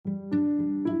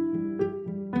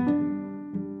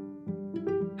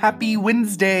Happy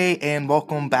Wednesday and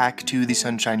welcome back to the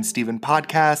Sunshine Steven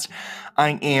podcast.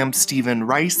 I am Steven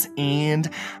Rice and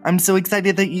I'm so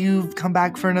excited that you've come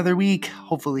back for another week,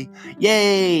 hopefully.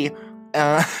 Yay!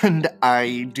 And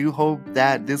I do hope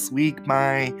that this week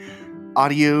my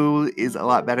audio is a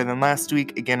lot better than last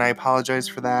week. Again, I apologize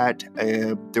for that.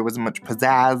 There wasn't much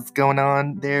pizzazz going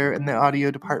on there in the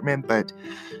audio department, but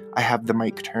I have the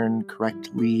mic turned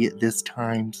correctly this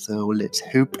time, so let's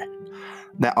hope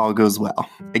that all goes well.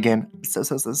 Again, so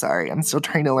sorry. I'm still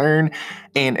trying to learn,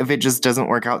 and if it just doesn't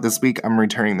work out this week, I'm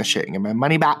returning the shit and get my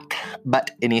money back.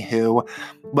 But anywho,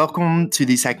 welcome to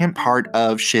the second part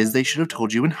of Shiz, They Should Have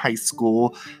Told You in High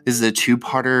School. This is a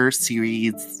two-parter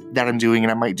series that I'm doing,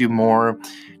 and I might do more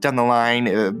down the line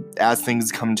as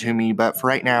things come to me. But for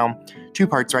right now, 2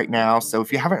 parts right now. So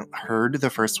if you haven't heard the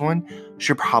first one, you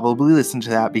should probably listen to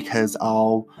that because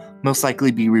I'll most likely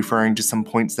be referring to some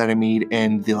points that I made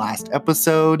in the last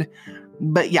episode.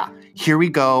 But yeah, here we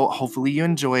go. Hopefully you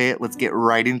enjoy it. Let's get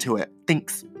right into it.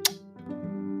 Thanks.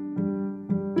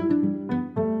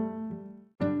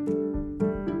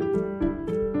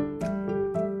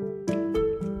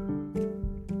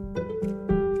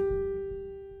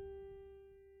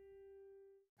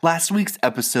 Last week's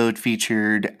episode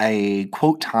featured a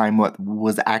quote time, what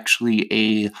was actually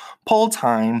a poll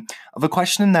time of a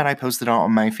question that I posted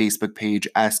on my Facebook page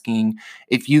asking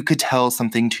if you could tell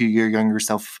something to your younger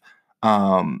self,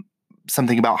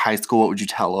 something about high school, what would you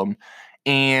tell them?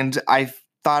 And I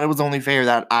thought it was only fair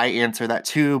that I answer that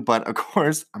too, but of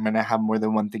course I'm going to have more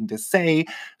than one thing to say.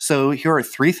 So here are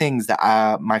 3 things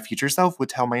that my future self would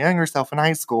tell my younger self in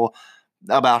high school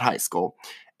about high school.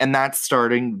 And that's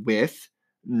starting with,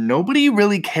 nobody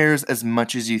really cares as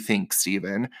much as you think,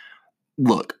 Steven.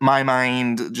 Look, my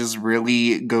mind just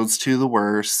really goes to the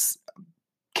worst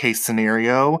case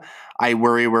scenario. I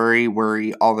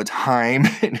worry all the time,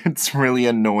 and it's really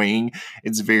annoying.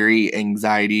 It's very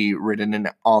anxiety-ridden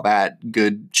and all that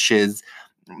good shiz.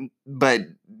 But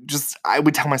just, I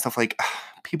would tell myself, like,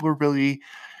 people really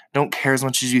don't care as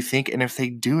much as you think, and if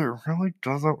they do, it really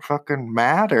doesn't fucking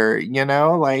matter, you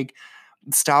know? Like,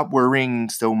 stop worrying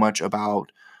so much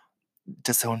about,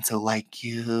 does so-and-so like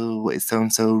you? Is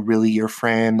so-and-so really your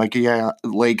friend? Like, yeah,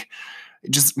 like,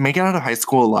 just make it out of high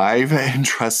school alive, and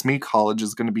trust me, college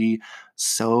is going to be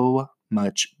so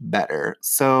much better.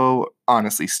 So,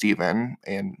 honestly, Steven,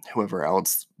 and whoever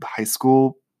else, high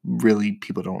school, really,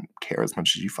 people don't care as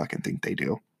much as you fucking think they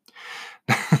do.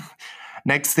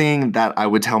 Next thing that I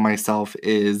would tell myself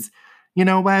is, you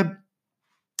know what?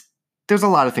 There's a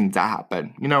lot of things that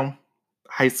happen, you know?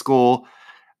 High school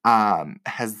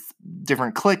has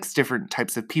different cliques, different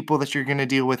types of people that you're going to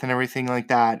deal with and everything like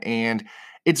that. And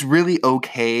it's really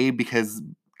okay because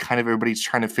kind of everybody's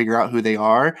trying to figure out who they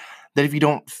are, that if you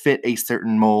don't fit a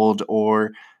certain mold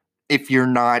or if you're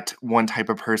not one type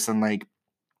of person, like,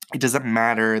 it doesn't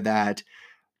matter that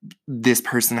this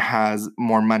person has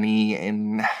more money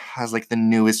and has like the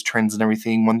newest trends and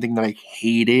everything. One thing that I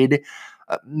hated,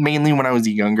 mainly when I was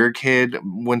a younger kid,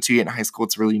 once you get in high school,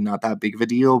 it's really not that big of a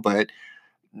deal, but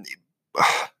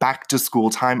back to school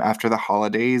time after the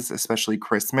holidays, especially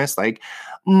Christmas, like,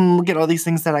 look at all these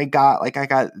things that I got. Like, I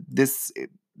got this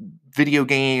video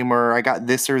game, or I got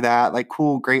this or that. Like,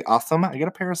 cool, great, awesome. I got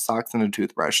a pair of socks and a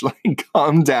toothbrush. Like,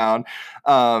 calm down.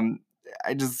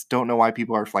 I just don't know why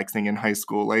people are flexing in high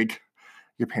school. Like,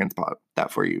 your parents bought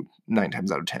that for you 9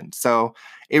 times out of 10. So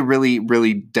it really,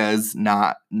 really does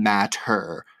not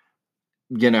matter.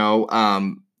 You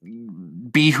know,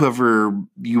 be whoever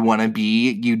you want to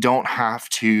be. You don't have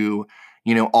to,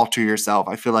 you know, alter yourself.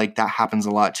 I feel like that happens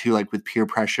a lot too, like with peer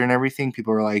pressure and everything.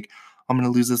 People are like, I'm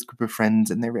going to lose this group of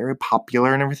friends and they're very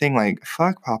popular and everything. Like,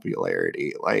 fuck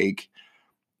popularity. Like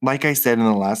I said in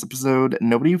the last episode,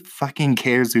 nobody fucking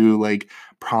cares who, like,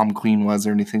 prom queen was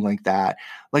or anything like that.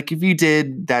 Like, if you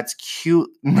did, that's cute,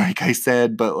 like I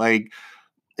said, but, like,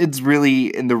 it's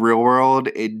really, in the real world,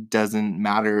 it doesn't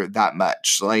matter that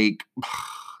much. Like,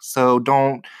 so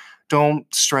don't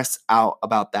stress out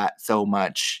about that so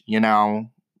much, you know?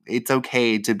 It's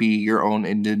okay to be your own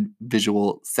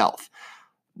individual self.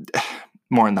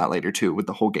 More on that later, too, with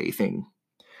the whole gay thing.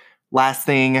 Last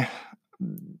thing,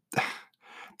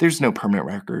 there's no permanent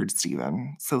record,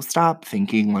 Steven. So stop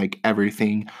thinking like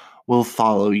everything will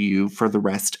follow you for the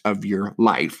rest of your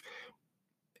life.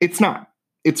 It's not.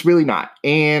 It's really not.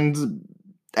 And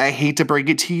I hate to break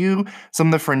it to you, some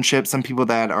of the friendships, some people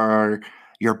that are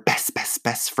your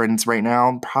best friends right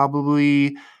now,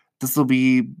 probably this will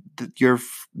be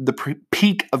the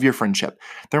peak of your friendship.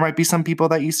 There might be some people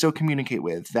that you still communicate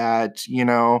with that, you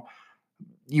know,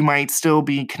 you might still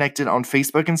be connected on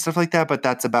Facebook and stuff like that, but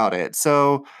that's about it.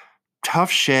 So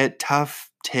tough shit, tough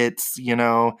tits,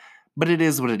 but it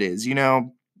is what it is,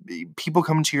 people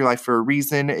come into your life for a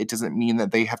reason. It doesn't mean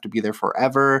that they have to be there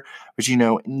forever, but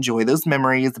enjoy those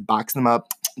memories, box them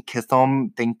up, kiss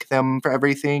them, thank them for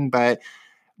everything. But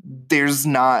there's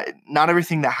not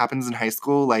everything that happens in high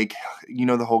school, like,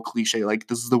 the whole cliche, like,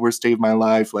 this is the worst day of my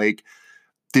life, like,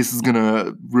 this is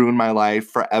gonna ruin my life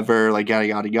forever, like, yada,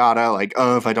 yada, yada. Like,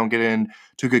 oh, if I don't get into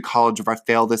a good college, if I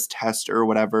fail this test or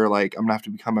whatever, like, I'm gonna have to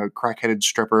become a crackheaded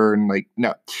stripper. And, like,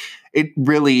 no.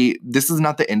 This is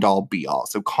not the end-all, be-all.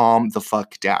 So calm the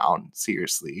fuck down,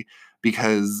 seriously.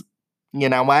 Because, you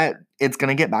know what? It's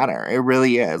gonna get better. It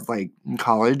really is. Like, in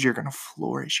college, you're gonna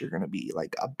flourish. You're gonna be,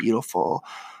 like, a beautiful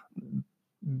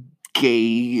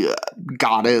gay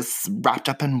goddess wrapped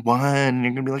up in one.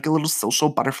 You're gonna be like a little social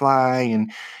butterfly, and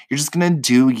you're just gonna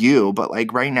do you. But,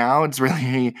 like, right now, it's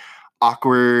really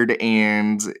awkward.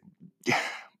 And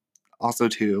also,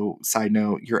 too, side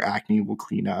note, your acne will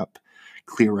clear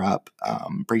up.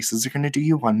 Braces are gonna do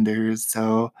you wonders.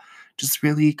 So just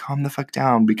really calm the fuck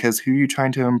down, because who are you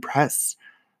trying to impress?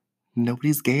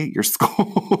 Nobody's gay at your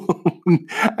school.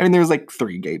 I mean, there's like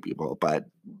 3 gay people, but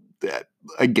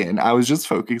again, I was just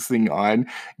focusing on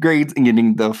grades and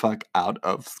getting the fuck out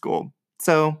of school.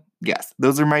 So, yes,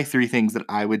 those are my 3 things that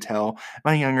I would tell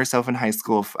my younger self in high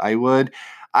school if I would.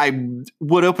 I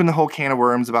would open the whole can of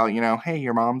worms about, hey,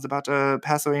 your mom's about to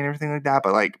pass away and everything like that.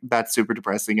 But, like, that's super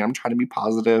depressing. I'm trying to be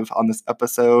positive on this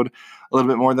episode a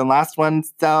little bit more than last one.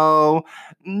 So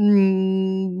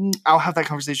I'll have that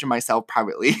conversation myself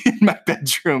privately in my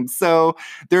bedroom. So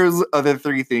there's other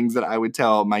 3 things that I would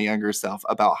tell my younger self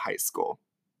about high school.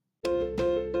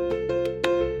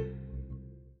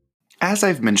 As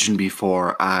I've mentioned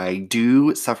before, I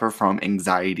do suffer from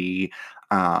anxiety,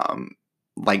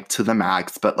 like, to the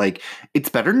max, but, like, it's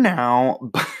better now.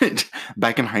 But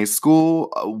back in high school,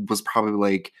 was probably,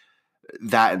 like,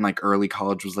 that, and, like, early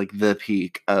college was, like, the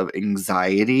peak of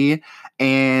anxiety.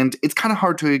 And it's kind of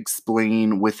hard to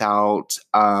explain without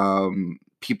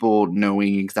people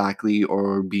knowing exactly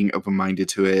or being open-minded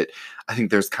to it. I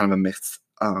think there's kind of a mix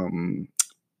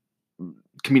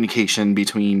communication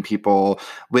between people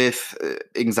with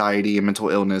anxiety and mental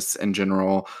illness in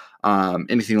general,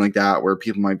 anything like that, where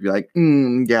people might be like,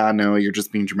 yeah, no, you're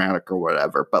just being dramatic or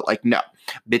whatever. But, like, no,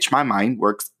 bitch, my mind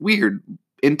works weird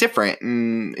and different,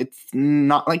 and it's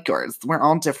not like yours. We're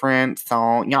all different.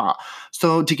 So yeah.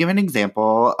 So to give an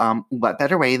example, what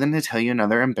better way than to tell you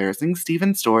another embarrassing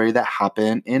Steven story that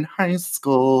happened in high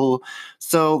school?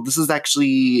 So this is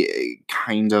actually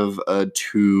kind of a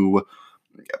two-parter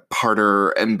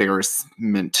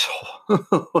embarrassment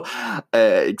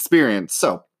experience.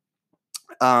 So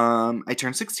I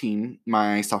turned 16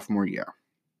 my sophomore year.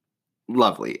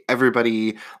 Lovely.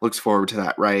 Everybody looks forward to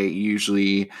that, right?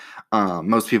 Usually,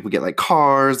 most people get, like,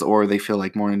 cars, or they feel,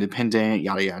 like, more independent,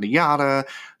 yada, yada, yada.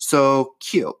 So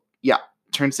cute. Yeah,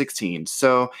 turned 16.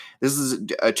 So this is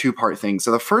a 2-part thing.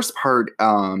 So the first part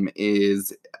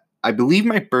is, I believe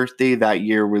my birthday that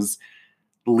year was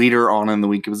later on in the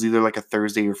week. It was either, like, a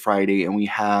Thursday or Friday, and we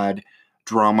had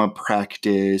drama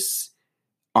practice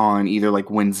on either, like,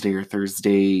 Wednesday or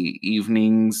Thursday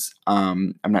evenings.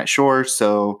 I'm not sure.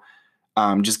 So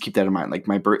just keep that in mind. Like,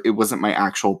 it wasn't my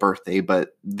actual birthday,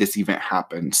 but this event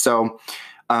happened. So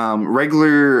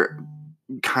regular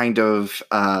kind of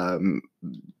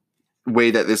way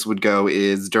that this would go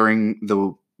is during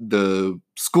the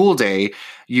school day,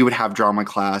 you would have drama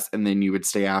class, and then you would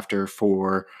stay after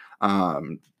for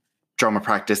drama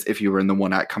practice if you were in the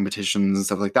one act competitions and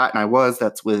stuff like that. And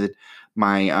that's with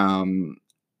my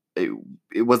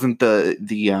it wasn't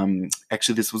the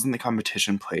actually, this wasn't the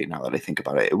competition play, now that I think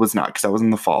about it. It was not, because I was in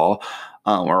the fall,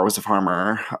 or I was a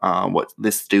farmer. What's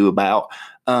this do about?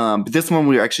 But this one,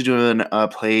 we were actually doing a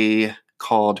play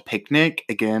called Picnic.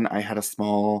 Again, I had a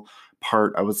small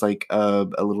part. I was like a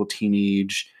little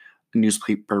teenage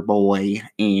newspaper boy,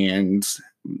 and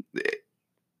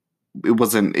it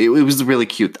was really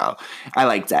cute though. I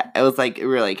liked it. It was like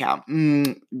really cute.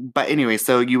 But anyway,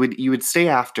 so you would stay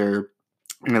after.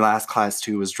 My last class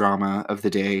too was drama of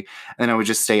the day, and then I would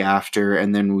just stay after,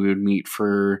 and then we would meet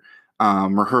for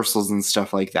rehearsals and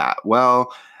stuff like that.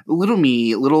 Well,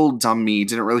 little dumb me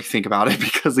didn't really think about it,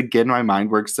 because again, my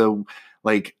mind works so,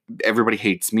 like, everybody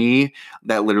hates me,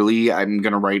 that literally I'm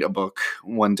gonna write a book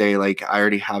one day. Like, I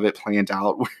already have it planned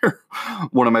out, where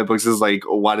one of my books is like,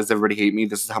 why does everybody hate me?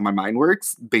 This is how my mind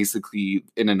works. Basically,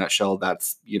 in a nutshell,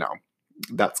 that's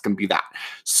going to be that.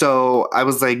 So I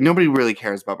was like, nobody really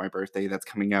cares about my birthday that's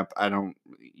coming up. I don't,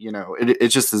 it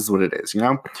just is what it is,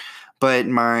 But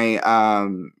my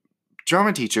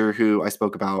drama teacher, who I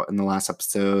spoke about in the last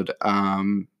episode,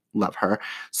 Love her.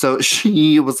 So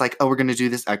she was like, oh, we're going to do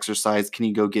this exercise. Can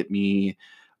you go get me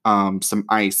some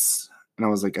ice? And I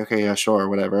was like, okay, yeah, sure,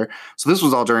 whatever. So this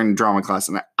was all during drama class,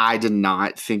 and I did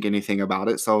not think anything about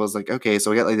it. So I was like, okay, so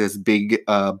we got like this big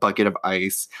bucket of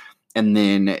ice. And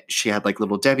then she had like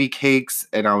little Debbie cakes,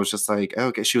 and I was just like,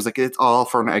 okay. She was like, it's all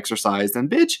for an exercise. And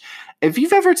bitch, if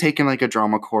you've ever taken like a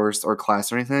drama course or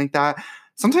class or anything like that,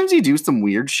 sometimes you do some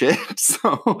weird shit.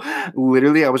 So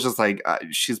literally, I was just like,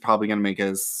 she's probably gonna make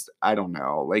us. I don't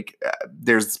know. Like,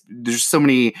 there's so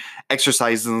many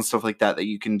exercises and stuff like that that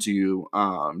you can do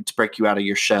to break you out of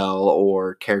your shell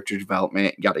or character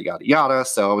development, yada yada yada.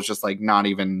 So I was just like, not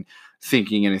even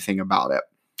thinking anything about it.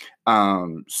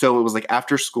 So it was like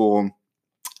after school,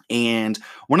 and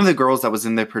one of the girls that was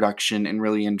in the production and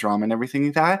really in drama and everything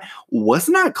like that was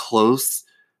not close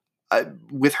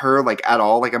with her like at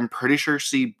all. Like I'm pretty sure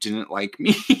she didn't like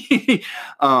me.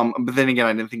 But then again,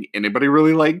 I didn't think anybody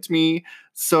really liked me.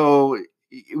 So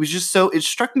it was just it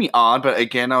struck me odd. But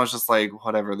again, I was just like,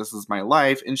 whatever, this is my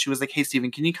life. And she was like, hey,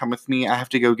 Steven, can you come with me? I have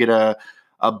to go get a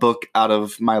book out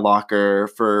of my locker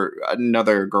for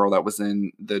another girl that was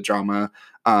in the drama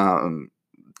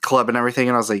club and everything.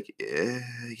 And I was like,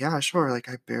 yeah, sure. Like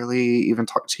I barely even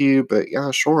talked to you, but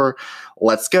yeah, sure.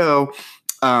 Let's go.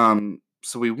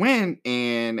 So we went,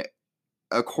 and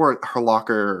of course her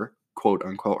locker, quote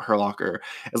unquote, her locker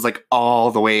is like all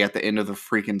the way at the end of the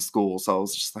freaking school. So I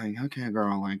was just like, okay,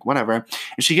 girl, like whatever. And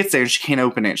she gets there and she can't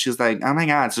open it. She's like, oh my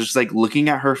God. So she's like looking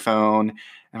at her phone,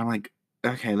 and I'm like,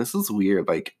 okay, this is weird.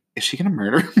 Like, is she gonna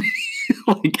murder me?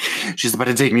 Like, she's about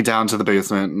to take me down to the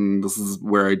basement, and this is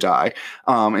where I die.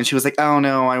 And she was like, oh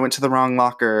no, I went to the wrong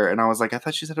locker. And I was like, I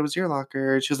thought she said it was your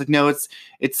locker. She was like, no, it's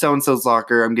so-and-so's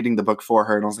locker. I'm getting the book for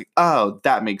her. And I was like, oh,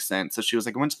 that makes sense. So she was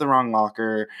like, I went to the wrong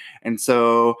locker. And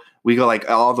so we go like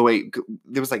all the way,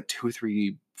 there was like 2 or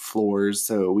 3 floors.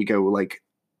 So we go like,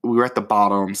 we were at the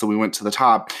bottom, so we went to the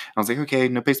top. I was like, okay,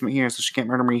 no basement here, so she can't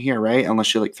murder me here, right? Unless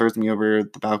she like throws me over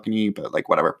the balcony, but like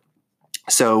whatever.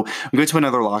 So we go to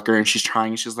another locker, and she's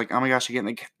trying. She's like, oh my gosh, I get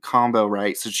the combo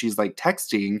right. So she's like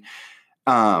texting.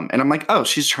 And I'm like, oh,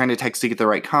 she's trying to text to get the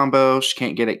right combo. She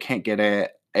can't get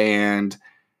it. And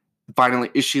finally,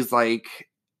 she's like,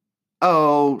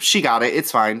 oh, she got it.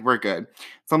 It's fine. We're good.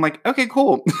 So I'm like, okay,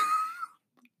 cool.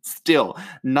 Still,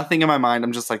 nothing in my mind.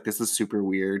 I'm just like, this is super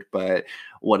weird, but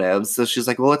whatever. So she's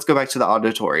like, well, let's go back to the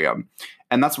auditorium.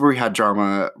 And that's where we had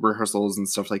drama rehearsals and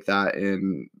stuff like that.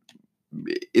 And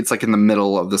it's like in the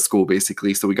middle of the school,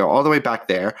 basically. So we go all the way back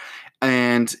there,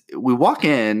 and we walk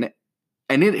in,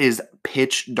 and it is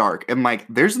pitch dark. And like,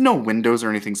 there's no windows or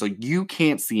anything, so you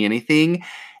can't see anything.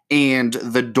 And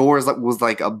the door was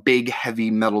like a big,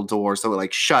 heavy metal door. So it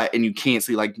like shut, and you can't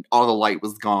see, like all the light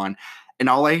was gone. And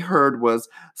all I heard was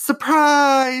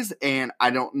surprise. And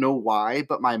I don't know why,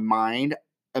 but my mind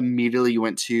immediately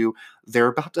went to, they're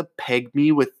about to peg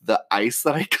me with the ice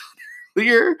that I got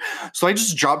earlier. So I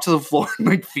just dropped to the floor in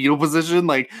like fetal position,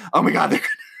 like, oh my God,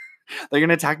 they're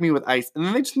gonna attack me with ice. And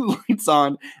then they turned the lights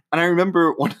on. And I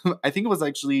remember one of them, I think it was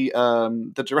actually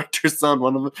the director's son,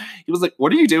 one of them, he was like,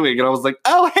 what are you doing? And I was like,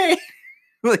 oh, hey.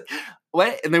 Like,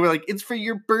 what? And they were like, it's for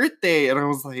your birthday. And I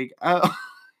was like, oh.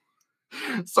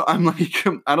 So I'm like,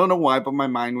 I don't know why, but my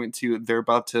mind went to, they're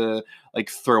about to like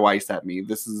throw ice at me.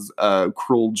 This is a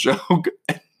cruel joke.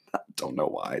 I don't know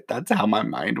why. That's how my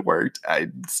mind worked.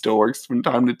 It still works from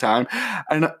time to time.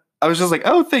 And I was just like,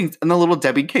 oh, thanks. And the little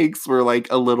Debbie cakes were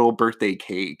like a little birthday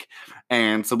cake.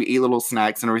 And so we ate little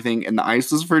snacks and everything. And the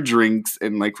ice was for drinks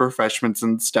and like refreshments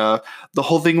and stuff. The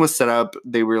whole thing was set up.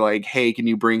 They were like, hey, can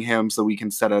you bring him so we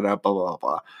can set it up, blah, blah,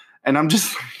 blah. And I'm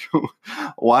just like,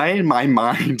 why in my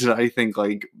mind did I think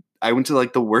like, I went to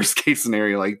like the worst case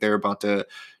scenario, like they're about to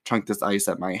chunk this ice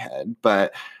at my head.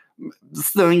 But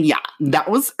so yeah, that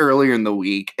was earlier in the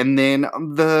week. And then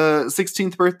the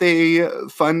 16th birthday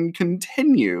fun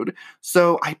continued.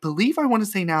 So I believe I want to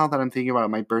say now that I'm thinking about it,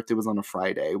 my birthday was on a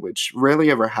Friday, which rarely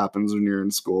ever happens when you're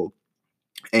in school.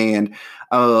 And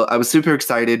I was super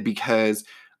excited because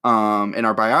in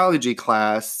our biology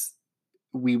class,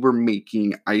 we were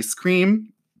making ice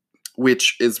cream,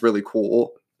 which is really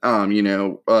cool.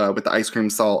 With the ice cream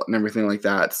salt and everything like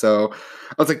that. So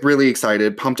I was like really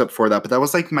excited, pumped up for that. But that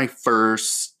was like my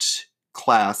first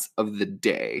class of the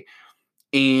day.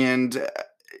 And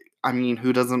I mean,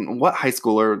 what high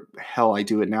schooler, hell, I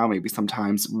do it now, maybe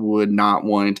sometimes, would not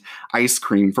want ice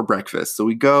cream for breakfast? So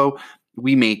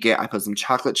we make it. I put some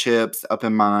chocolate chips up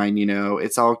in mine,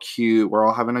 it's all cute. We're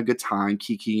all having a good time,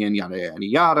 kiki and yada, yada,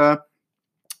 yada.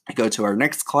 I go to our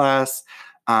next class.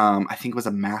 I think it was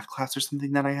a math class or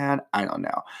something that I had. I don't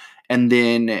know. And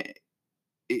then,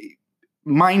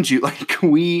 mind you, like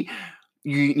we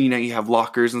you have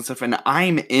lockers and stuff, and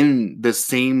I'm in the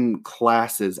same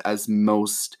classes as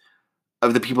most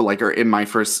of the people like are in my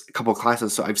first couple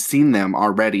classes, so I've seen them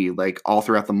already like all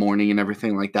throughout the morning and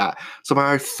everything like that. So by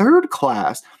our third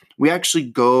class, we actually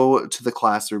go to the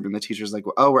classroom and the teacher's like,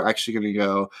 oh, we're actually going to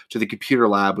go to the computer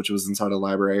lab, which was inside a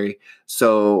library.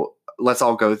 So let's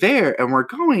all go there. And we're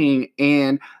going,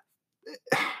 and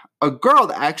a girl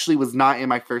that actually was not in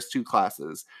my first two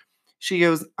classes, she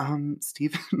goes,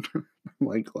 Steven, I'm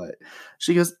like, what?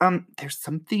 She goes, there's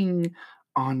something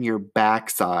on your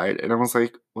backside. And I was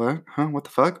like, what? Huh? What the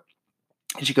fuck?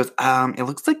 And she goes, it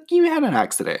looks like you had an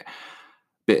accident.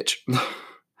 Bitch.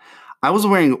 I was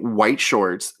wearing white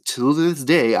shorts. To this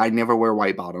day, I never wear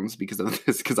white bottoms because of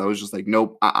this, because I was just like,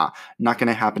 nope, not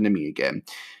gonna happen to me again.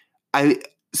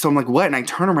 So I'm like, what? And I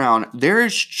turn around, there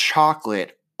is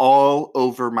chocolate all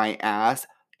over my ass.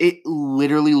 It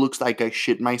literally looks like I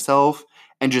shit myself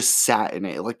and just sat in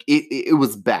it. Like it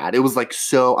was bad. It was like,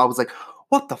 so I was like,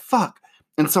 what the fuck?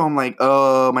 And so I'm like,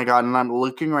 oh my God. And I'm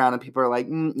looking around and people are like,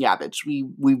 yeah, bitch,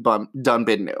 we've done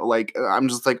been new. Like, I'm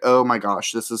just like, oh my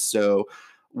gosh, this is so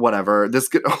whatever. This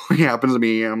could only happen to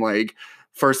me. I'm like,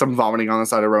 first I'm vomiting on the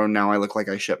side of the road. Now I look like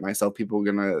I shit myself. People are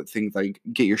gonna think like,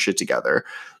 get your shit together.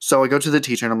 So I go to the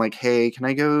teacher and I'm like, hey, can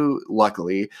I go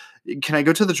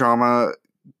to the drama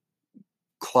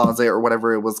closet or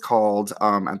whatever it was called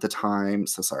at the time?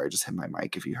 So sorry, I just hit my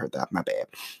mic if you heard that, my bad.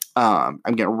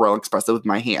 I'm getting real expressive with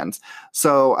my hands.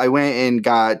 So I went and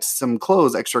got some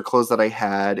clothes, extra clothes that I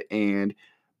had,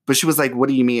 but she was like, what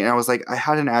do you mean? And I was like, I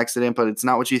had an accident, but it's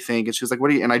not what you think. And she was like,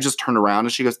 and I just turned around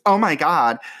and she goes, oh my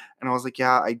God. And I was like,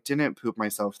 yeah, I didn't poop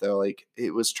myself though. Like,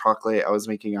 it was chocolate. I was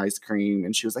making ice cream.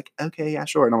 And she was like, okay, yeah,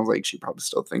 sure. And I was like, she probably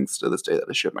still thinks to this day that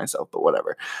I shit myself, but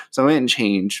whatever. So I went and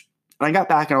changed. And I got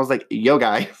back and I was like, yo,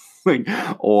 guys, like,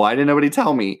 why didn't nobody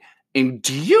tell me? And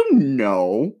do you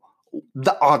know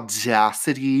the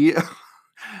audacity?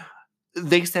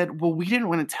 They said, well, we didn't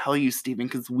want to tell you, Steven,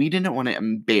 because we didn't want to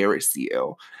embarrass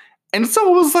you. And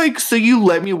so it was like, so you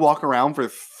let me walk around for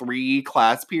 3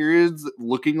 class periods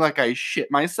looking like I shit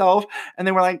myself? And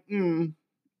they were like,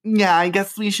 yeah, I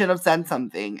guess we should have said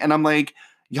something. And I'm like,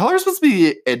 y'all are supposed to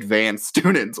be advanced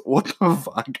students. What the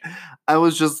fuck? I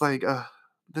was just like,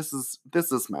 this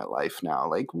is my life now.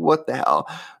 Like, what the hell?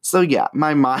 So yeah,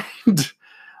 my mind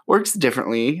works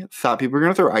differently. Thought people were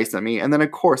going to throw ice at me. And then,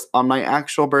 of course, on my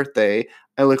actual birthday,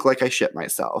 I look like I shit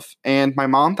myself. And my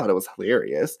mom thought it was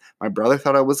hilarious. My brother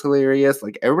thought it was hilarious.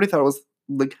 Like, everybody thought it was,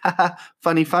 like, haha,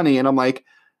 funny. And I'm like,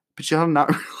 but y'all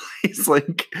not realize,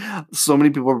 like, so many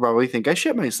people probably think I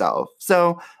shit myself.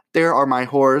 So there are my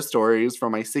horror stories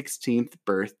from my 16th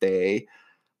birthday.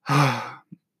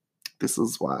 This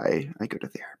is why I go to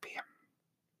therapy.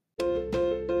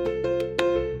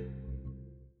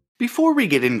 Before we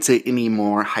get into any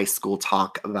more high school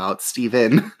talk about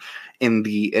Steven and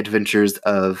the adventures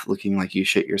of looking like you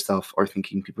shit yourself or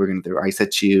thinking people are going to throw ice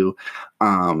at you,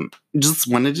 just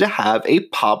wanted to have a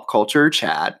pop culture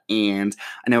chat. And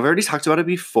I know I've already talked about it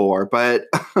before, but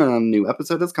a new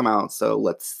episode has come out, so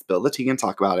let's spill the tea and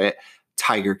talk about it.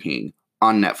 Tiger King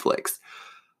on Netflix.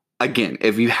 Again,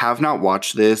 if you have not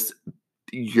watched this,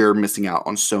 you're missing out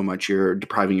on so much. You're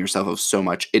depriving yourself of so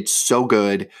much. It's so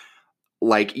good.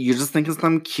 Like, you just think it's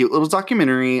some cute little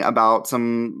documentary about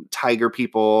some tiger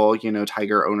people,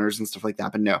 tiger owners and stuff like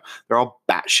that. But no, they're all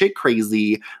batshit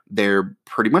crazy. They're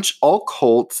pretty much all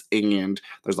cults, and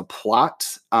there's a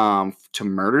plot to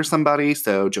murder somebody.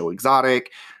 So Joe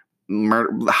Exotic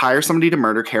hire somebody to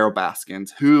murder Carol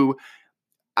Baskins, who,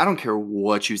 I don't care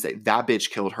what you say, that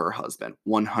bitch killed her husband,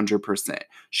 100%.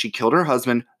 She killed her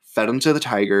husband, fed him to the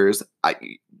tigers.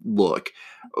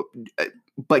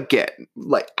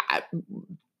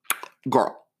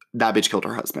 Girl, that bitch killed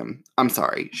her husband. I'm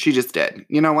sorry. She just did.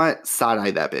 You know what?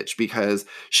 Side-eye that bitch, because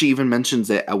she even mentions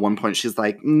it at one point. She's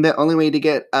like, the only way to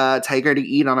get a tiger to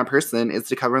eat on a person is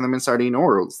to cover them in sardine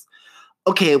oils.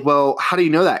 Okay, well, how do you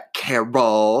know that,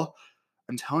 Carol?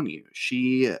 I'm telling you,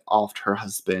 she offed her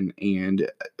husband and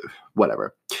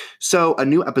whatever. So a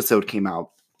new episode came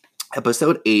out.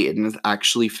 Episode 8, and is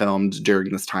actually filmed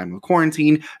during this time of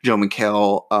quarantine. Joe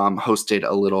McHale hosted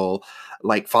a little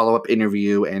follow-up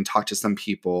interview and talked to some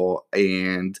people,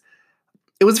 and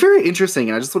it was very interesting.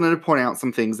 And I just wanted to point out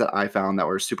some things that I found that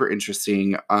were super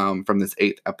interesting from this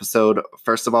 8th episode.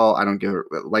 First of all, I don't give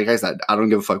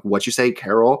a fuck what you say.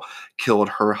 Carol killed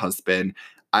her husband.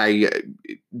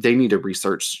 They need to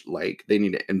research, they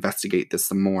need to investigate this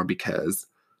some more, because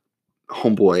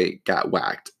homeboy got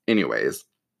whacked. Anyways.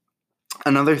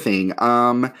 Another thing,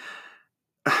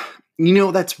 You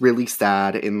know, that's really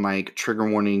sad and like trigger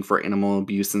warning for animal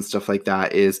abuse and stuff like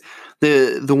that is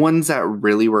the ones that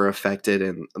really were affected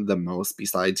and the most,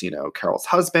 besides, you know, Carol's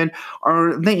husband,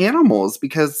 are the animals,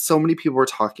 because so many people were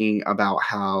talking about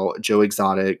how Joe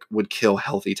Exotic would kill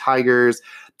healthy tigers.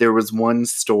 There was one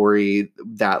story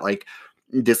that like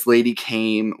this lady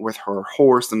came with her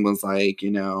horse and was like,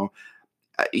 you know,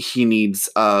 he needs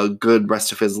a good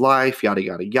rest of his life, yada,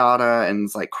 yada, yada. And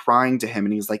is like crying to him.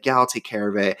 And he's like, yeah, I'll take care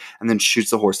of it. And then shoots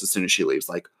the horse as soon as she leaves.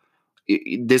 Like,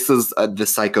 this is the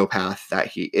psychopath that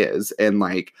he is. And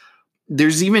like,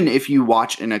 there's even, if you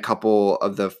watch in a couple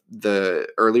of the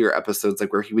earlier episodes,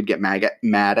 like where he would get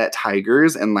mad at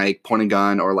tigers and like point a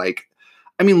gun, or like,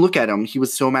 I mean, look at him. He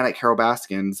was so mad at Carol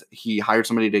Baskins. He hired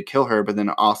somebody to kill her, but then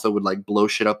also would like blow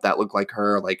shit up that looked like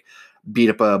her, like beat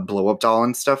up a blow up doll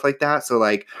and stuff like that. So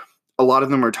like a lot of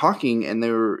them are talking, and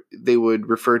they would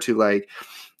refer to like,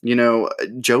 you know,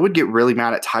 Joe would get really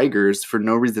mad at tigers for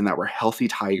no reason that were healthy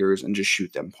tigers and just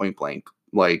shoot them point blank,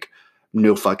 like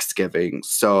no fucks giving.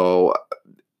 So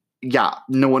yeah,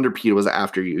 no wonder Pete was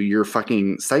after you. You're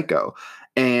fucking psycho.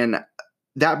 And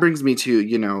that brings me to,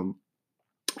 you know,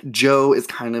 Joe is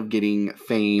kind of getting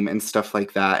fame and stuff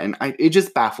like that. And it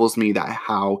just baffles me that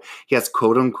how he has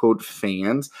quote unquote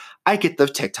fans. I get the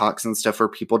TikToks and stuff where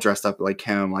people dress up like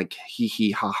him, like hee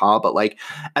hee ha ha. But like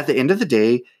at the end of the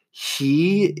day,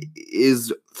 he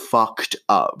is fucked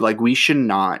up. Like we should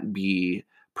not be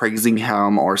praising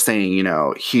him or saying, you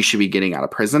know, he should be getting out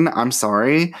of prison. I'm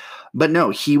sorry. But no,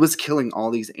 he was killing all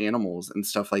these animals and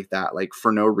stuff like that, like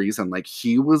for no reason. Like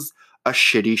he was a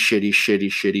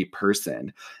shitty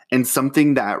person. And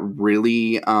something that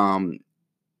really,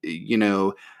 you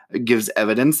know, gives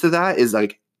evidence to that is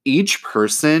like each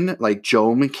person, like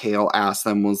Joe McHale asked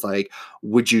them, was like,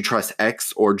 would you trust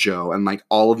X or Joe? And like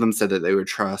all of them said that they would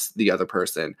trust the other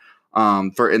person.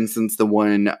 For instance, the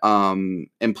one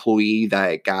employee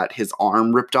that got his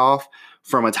arm ripped off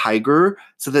from a tiger,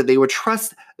 so that they would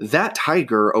trust that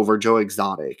tiger over Joe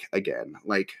Exotic again.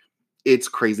 Like, it's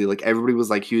crazy. Like everybody was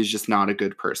like, he was just not a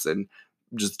good person,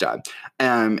 just done.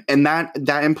 And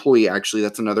that employee, actually,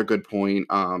 that's another good point.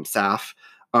 Saf.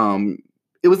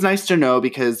 It was nice to know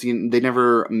because they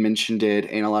never mentioned it,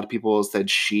 and a lot of people said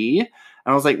she. And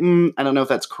I was like, I don't know if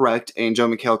that's correct. And Joe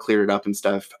McHale cleared it up and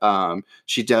stuff.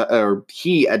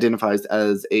 He identifies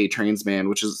as a trans man,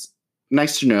 which is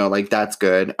nice to know. Like, that's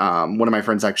good. One of my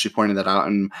friends actually pointed that out,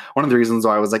 and one of the reasons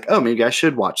why I was like, oh, maybe I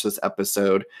should watch this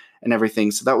episode and everything.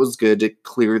 So that was good to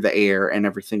clear the air and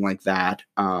everything like that.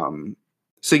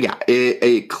 So yeah,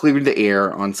 it cleared the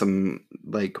air on some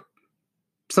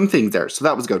things there. So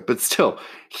that was good. But still,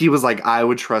 he was like, I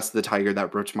would trust the tiger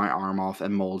that ripped my arm off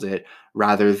and molded it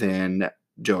rather than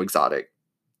Joe Exotic.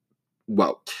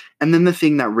 Whoa. And then the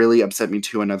thing that really upset me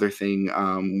too, another thing,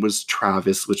 was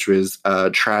Travis, which was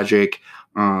tragic.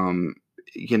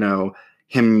 You know,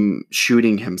 him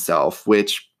shooting himself,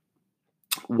 which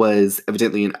was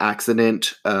evidently an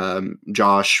accident.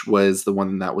 Josh was the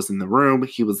one that was in the room.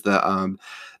 He was the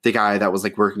guy that was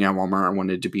like working at Walmart and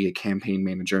wanted to be a campaign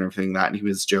manager and everything like that. And he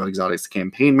was Joe Exotic's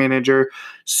campaign manager.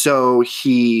 So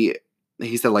he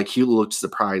said like he looked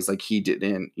surprised, like he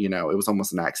didn't, you know, it was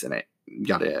almost an accident,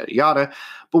 yada, yada, yada.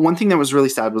 But one thing that was really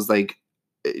sad was like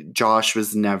Josh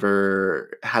was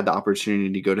never had the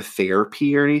opportunity to go to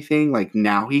therapy or anything. Like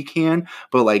now he can,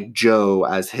 but like Joe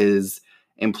as his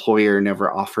employer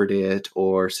never offered it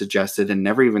or suggested, and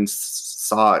never even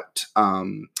sought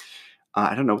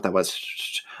I don't know what that was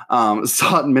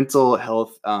sought mental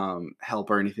health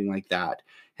help or anything like that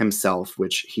himself,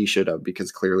 which he should have,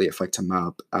 because clearly it fucked him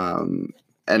up and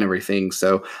everything.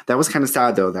 So that was kind of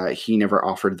sad though, that he never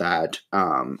offered that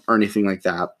or anything like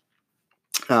that.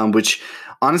 Which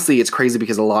honestly, it's crazy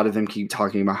because a lot of them keep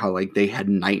talking about how like they had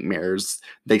nightmares.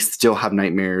 They still have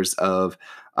nightmares of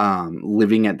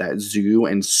living at that zoo,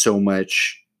 and so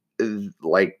much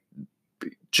like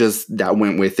just that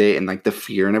went with it, and like the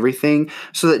fear and everything.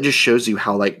 So that just shows you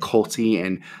how like culty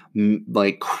and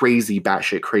like crazy,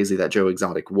 batshit crazy that Joe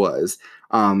Exotic was.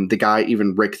 The guy,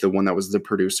 even Rick, the one that was the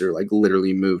producer, like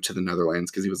literally moved to the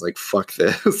Netherlands because he was like, fuck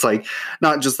this. Like,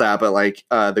 not just that, but like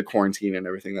the quarantine and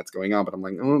everything that's going on. But I'm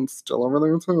like, oh, I'm still over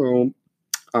there too.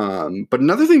 But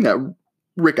another thing that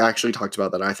Rick actually talked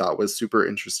about that I thought was super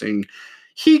interesting,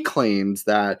 he claims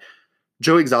that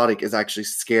Joe Exotic is actually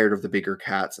scared of the bigger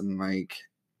cats. And like,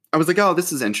 I was like, oh,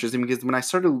 this is interesting, because when I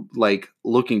started like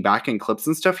looking back in clips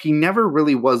and stuff, he never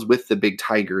really was with the big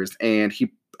tigers. And he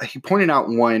pointed out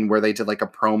one where they did like a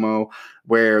promo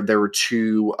where there were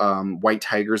two white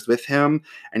tigers with him,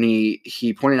 and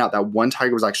he pointed out that one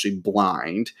tiger was actually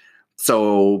blind.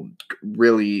 So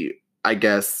really I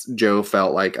guess Joe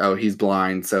felt like, oh, he's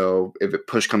blind, so if it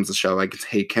push comes to shove, I could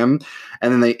take him.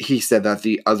 And then he said that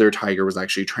the other tiger was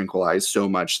actually tranquilized so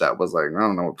much that was like, I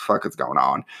don't know what the fuck is going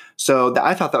on. So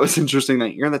I thought that was interesting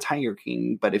that you're the Tiger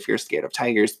King, but if you're scared of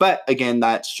tigers. But again,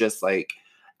 that's just like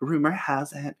rumor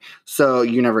has it. So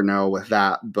you never know with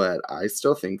that. But I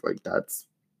still think like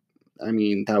I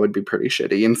mean, that would be pretty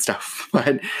shitty and stuff.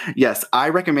 But yes, I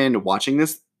recommend watching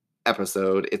this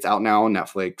episode. It's out now on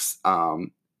Netflix.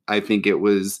 I think it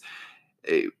was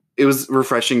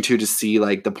refreshing too to see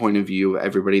like the point of view of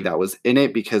everybody that was in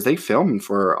it because they filmed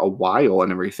for a while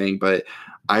and everything. But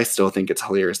I still think it's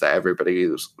hilarious that everybody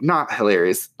is not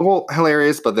hilarious. Well,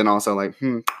 hilarious, but then also like,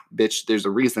 bitch, there's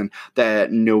a reason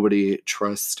that nobody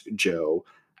trusts Joe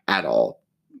at all.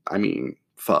 I mean,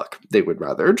 fuck, they would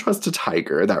rather trust a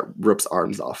tiger that rips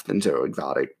arms off than Joe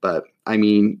Exotic. But I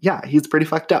mean, yeah, he's pretty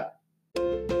fucked up.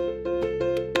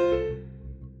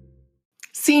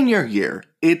 Senior year.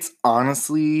 It's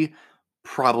honestly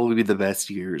probably the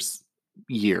best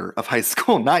year of high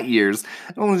school. Not years.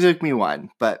 It only took me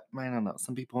one, but I don't know.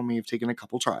 Some people may have taken a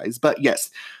couple tries. But yes,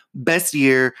 best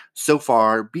year so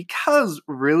far because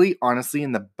really, honestly,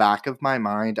 in the back of my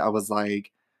mind, I was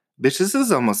like, bitch, this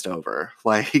is almost over.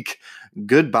 Like,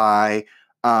 goodbye.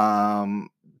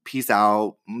 Peace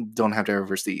out. Don't have to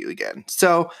ever see you again.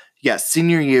 So yes,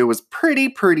 senior year was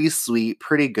pretty sweet,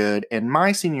 pretty good. And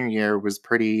my senior year was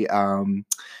pretty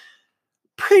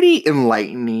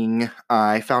enlightening.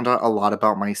 I found out a lot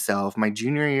about myself. My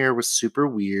junior year was super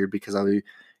weird because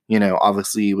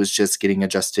obviously was just getting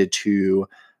adjusted to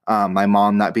my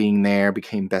mom not being there,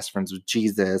 became best friends with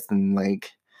Jesus, and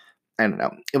like, I don't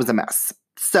know, it was a mess.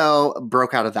 So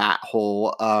broke out of that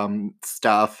whole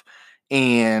stuff.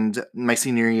 And my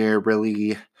senior year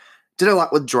really did a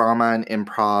lot with drama and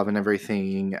improv and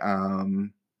everything.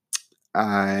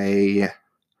 I,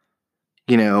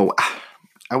 you know,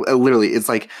 I literally, it's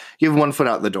like you have one foot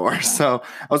out the door. So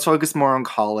I was focused more on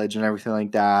college and everything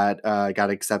like that. I got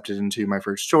accepted into my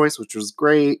first choice, which was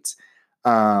great. Just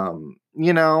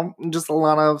a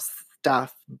lot of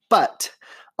stuff, but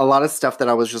a lot of stuff that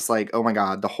I was just like, oh my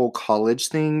God, the whole college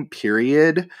thing,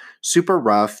 period, super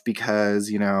rough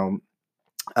because,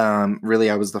 really,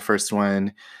 I was the first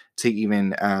one to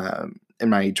even in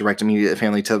my direct immediate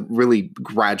family to really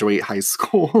graduate high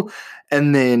school,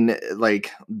 and then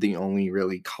like the only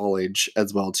really college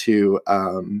as well too.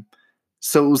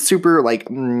 So it was super like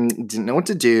didn't know what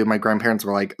to do. My grandparents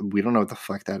were like, "We don't know what the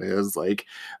fuck that is." Like,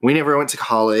 we never went to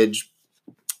college,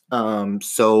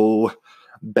 so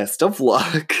best of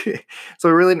luck. So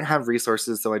I really didn't have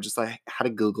resources, so I just like had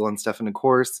to Google and stuff. And of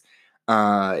course,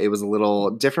 it was a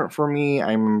little different for me.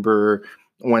 I remember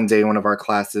one day, one of our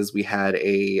classes, we had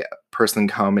a person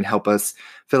come and help us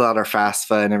fill out our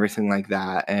FAFSA and everything like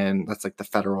that. And that's like the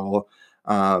federal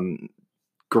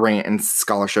grant and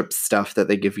scholarship stuff that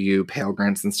they give you, Pell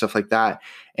Grants and stuff like that.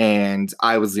 And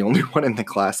I was the only one in the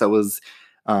class that was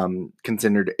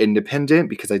considered independent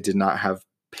because I did not have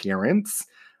parents.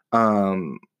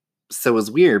 So it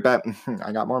was weird, but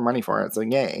I got more money for it. So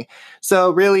yay. So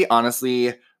really,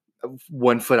 honestly,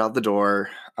 one foot out the door.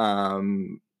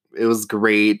 It was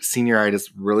great. Senioritis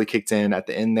really kicked in at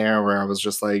the end there where I was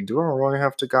just like, do I really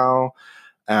have to go?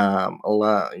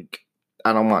 Like,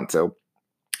 I don't want to.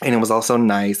 And it was also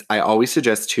nice. I always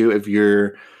suggest too, if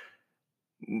you're,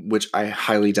 which I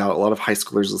highly doubt a lot of high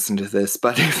schoolers listen to this,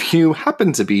 but if you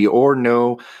happen to be or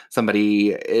know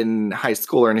somebody in high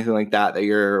school or anything like that, that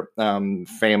your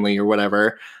family or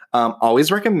whatever,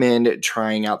 always recommend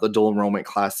trying out the dual enrollment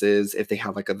classes if they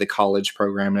have like the college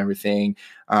program and everything.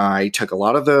 I took a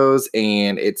lot of those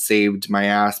and it saved my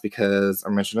ass because I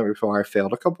mentioned it before, I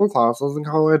failed a couple of classes in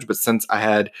college, but since I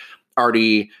had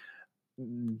already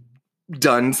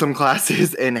done some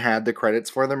classes and had the credits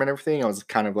for them and everything, I was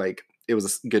kind of like, it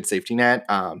was a good safety net,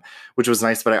 which was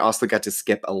nice. But I also got to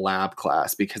skip a lab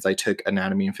class because I took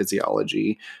anatomy and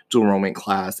physiology dual enrollment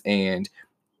class, and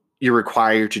you're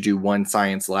required to do one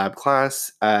science lab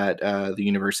class at the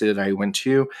university that I went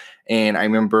to. And I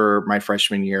remember my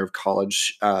freshman year of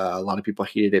college, a lot of people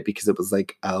hated it because it was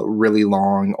like really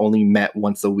long, only met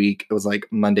once a week. It was like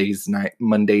Monday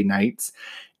nights.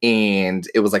 And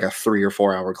it was like a 3 or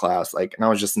 4 hour class. Like, and I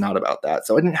was just not about that.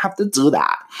 So I didn't have to do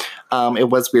that. It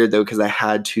was weird though, because I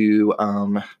had to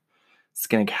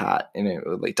skin a cat and it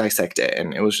would like dissect it.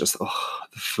 And it was just, the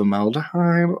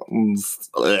formaldehyde was,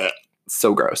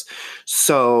 so gross.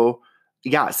 So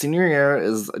yeah, senior year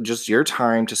is just your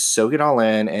time to soak it all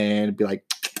in and be like,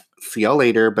 see y'all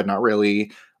later, but not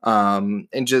really. And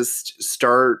just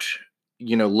start,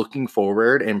 looking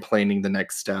forward and planning the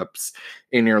next steps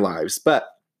in your lives. But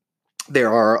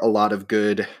there are a lot of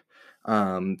good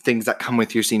things that come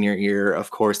with your senior year.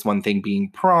 Of course, one thing being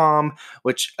prom,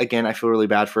 which again, I feel really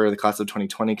bad for the class of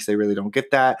 2020 because they really don't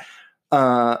get that.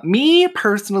 Me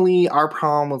personally, our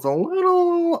prom was a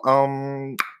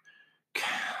little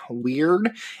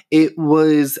weird. It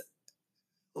was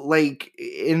like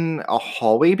in a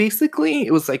hallway, basically.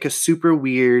 It was like a super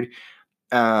weird,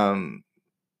 um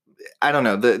I don't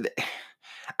know, I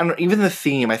don't know, even the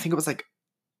theme, I think it was like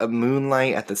a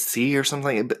moonlight at the sea or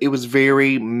something. It was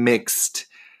very mixed.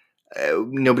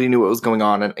 Nobody knew what was going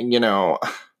on, and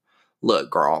look,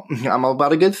 girl, I'm all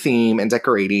about a good theme and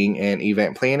decorating and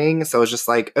event planning. So it's just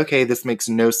like, okay, this makes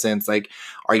no sense. Like,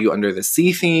 are you under the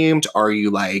sea themed? Are you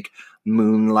like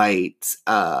moonlight?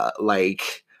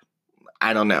 Like,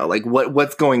 I don't know, like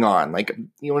what's going on? Like,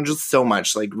 just so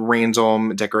much like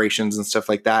random decorations and stuff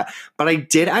like that. But I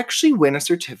did actually win a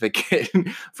certificate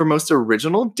for most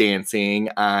original dancing.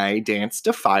 I danced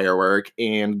a firework,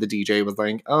 and the DJ was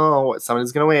like, "Oh,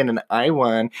 somebody's gonna win," and I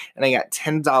won, and I got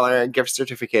 $10 gift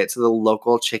certificate to the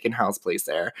local chicken house place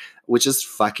there, which is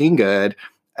fucking good.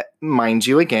 Mind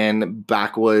you, again,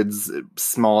 backwoods,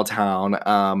 small town,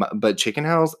 but chicken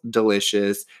house,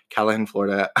 delicious. Callahan,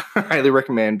 Florida, highly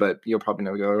recommend, but you'll probably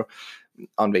never go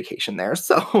on vacation there.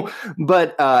 So,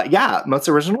 but yeah, most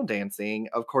original dancing.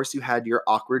 Of course, you had your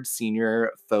awkward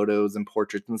senior photos and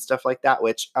portraits and stuff like that,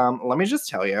 which let me just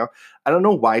tell you, I don't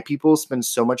know why people spend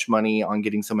so much money on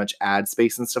getting so much ad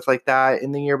space and stuff like that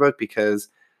in the yearbook, because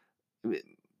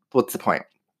what's the point?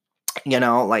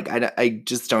 Like, I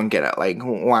just don't get it. Like,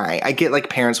 why? I get like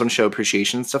parents want to show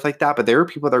appreciation and stuff like that, but there are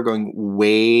people that are going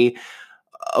way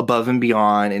above and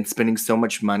beyond and spending so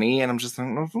much money, and I'm just like,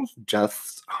 "No, this is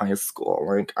just high school."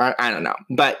 Like, I don't know,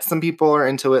 but some people are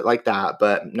into it like that,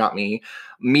 but not me.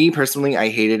 Me personally, I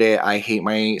hated it. I hate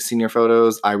my senior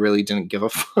photos. I really didn't give a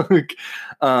fuck.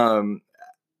 um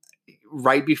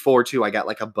right before too, I got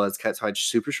like a buzz cut, so I had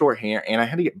super short hair and I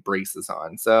had to get braces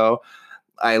on, so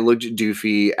I looked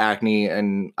doofy, acne,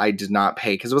 and I did not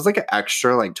pay because it was like an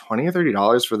extra like $20 or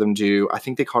 $30 for them to. I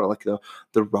think they called it like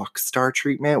the rock star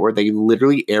treatment, where they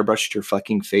literally airbrushed your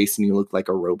fucking face and you looked like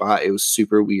a robot. It was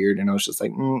super weird, and I was just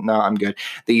like, no, I'm good.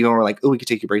 They even were like, oh, we could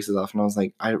take your braces off, and I was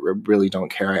like, I really don't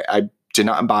care. I did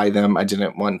not buy them. I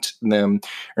didn't want them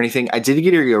or anything. I did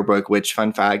get a yearbook, which,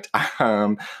 fun fact,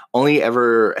 only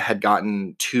ever had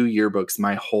gotten 2 yearbooks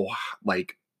my whole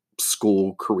like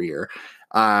school career,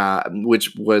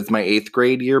 which was my 8th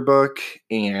grade yearbook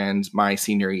and my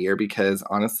senior year, because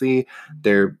honestly,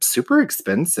 they're super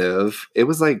expensive. It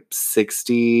was like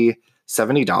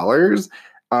 $60-$70.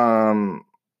 Well,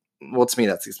 to me,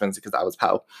 that's expensive because I was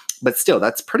POW, but still,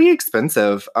 that's pretty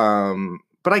expensive.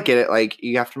 But I get it. Like,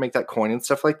 you have to make that coin and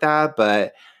stuff like that.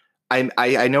 But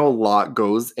I know a lot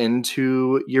goes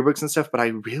into yearbooks and stuff, but I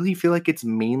really feel like it's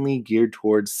mainly geared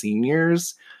towards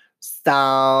seniors.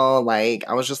 So, like,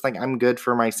 I was just like, I'm good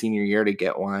for my senior year to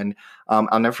get one.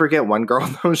 I'll never forget one girl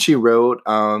though. She wrote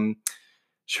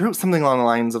something along the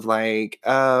lines of like,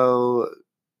 "Oh,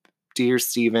 dear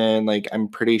Steven, like, I'm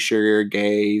pretty sure you're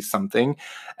gay," something,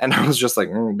 and I was just like,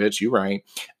 "Bitch, you right."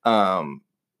 Um,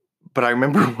 but I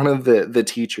remember one of the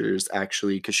teachers,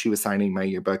 actually, because she was signing my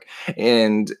yearbook,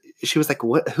 and she was like,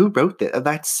 "What? Who wrote that?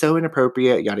 That's so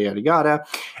inappropriate." Yada yada yada.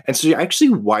 And so she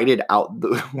actually whited out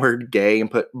the word "gay" and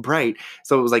put "bright."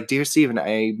 So it was like, "Dear Steven,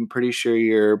 I'm pretty sure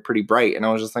you're pretty bright." And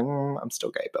I was just like, "I'm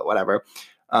still gay, but whatever."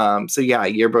 So yeah,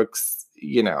 yearbooks.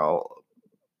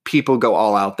 People go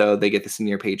all out though. They get the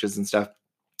senior pages and stuff.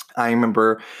 I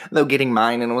remember though getting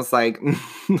mine and was like,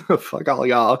 fuck all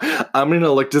y'all. I'm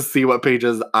gonna look to see what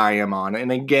pages I am on. And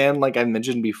again, like I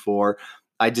mentioned before,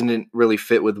 I didn't really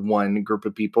fit with one group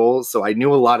of people. So I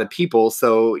knew a lot of people.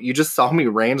 So you just saw me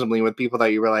randomly with people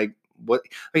that you were like, what?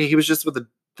 Okay, he was just with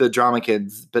the drama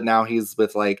kids, but now he's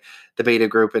with like the beta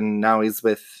group, and now he's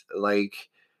with like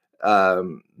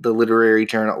the literary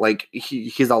journal. Like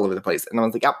he's all over the place. And I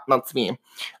was like, yep, that's me.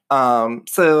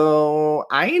 So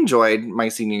I enjoyed my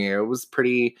senior year. It was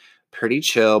pretty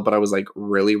chill, but I was like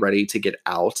really ready to get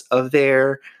out of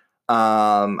there.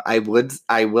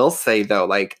 I will say though,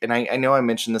 like, and I know I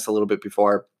mentioned this a little bit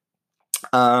before,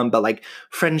 but like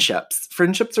friendships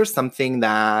are something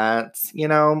that,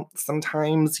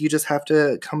 sometimes you just have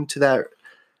to come to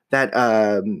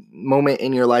that moment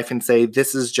in your life and say,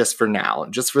 this is just for now,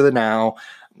 just for the now.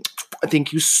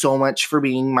 Thank you so much for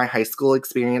being my high school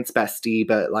experience bestie,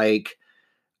 but like,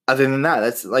 other than that,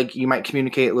 that's like, you might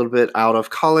communicate a little bit out of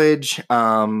college,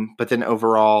 but then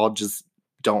overall just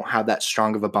don't have that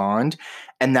strong of a bond.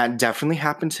 And that definitely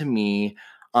happened to me.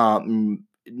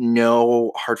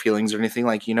 No hard feelings or anything.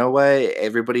 Like, you know what?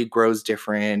 Everybody grows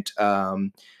different,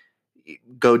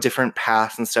 go different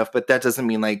paths and stuff, but that doesn't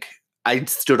mean like I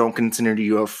still don't consider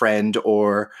you a friend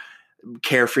or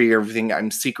care for you, everything.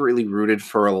 I'm secretly rooted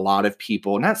for a lot of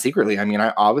people. Not secretly, I mean,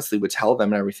 I obviously would tell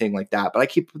them and everything like that, but I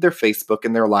keep their Facebook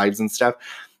and their lives and stuff.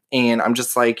 And I'm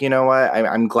just like, you know what?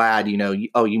 I'm glad, you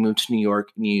moved to New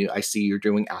York and I see you're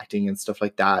doing acting and stuff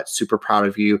like that. Super proud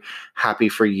of you. Happy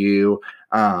for you.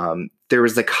 There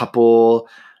was a couple,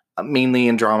 mainly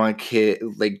in drama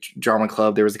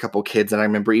club. There was a couple kids that I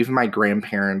remember, even my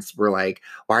grandparents were like,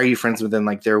 why are you friends with them?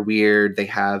 Like, they're weird. They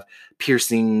have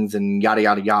piercings and yada,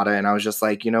 yada, yada. And I was just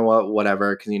like, you know what?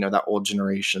 Whatever. Cause that old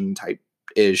generation type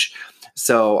ish.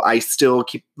 So I still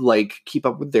keep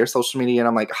up with their social media, and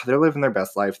I'm like, oh, they're living their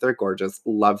best life. They're gorgeous.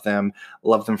 Love them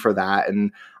for that.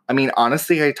 And I mean,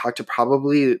 honestly, I talked to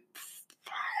probably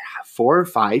 4 or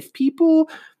 5 people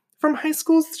from high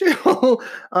school still,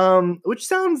 which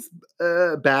sounds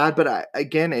bad, but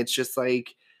again, it's just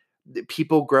like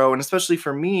people grow, and especially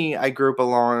for me, I grew up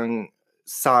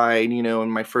alongside,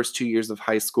 in my first 2 years of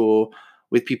high school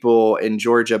with people in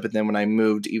Georgia, but then when I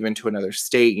moved even to another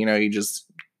state, you just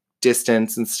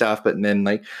distance and stuff, but then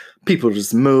like people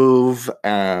just move,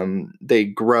 they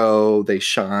grow, they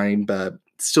shine, but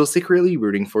still secretly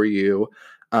rooting for you.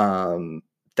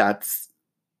 That's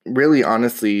really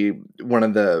honestly one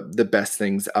of the best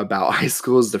things about high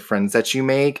school is the friends that you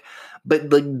make.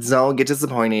 But like, don't get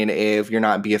disappointed if you're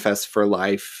not BFS for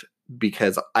life,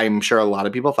 because I'm sure a lot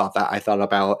of people thought that. I thought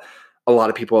about a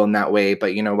lot of people in that way,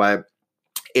 but you know what?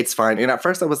 It's fine. And at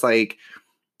first I was like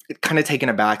kind of taken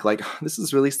aback, like, oh, this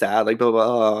is really sad, like, blah,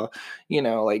 blah,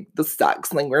 like, this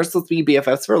sucks. Like, we're supposed to be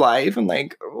BFFs for life. And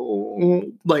like,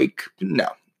 oh, like, no.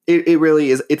 It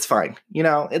really is. It's fine.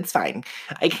 It's fine.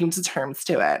 I came to terms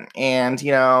to it. And,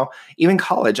 even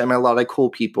college, I met a lot of cool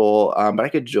people, but I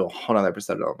could do a whole other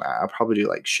episode on that. I'll probably do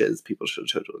like Shiz people should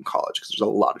have told you in college, because there's a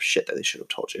lot of shit that they should have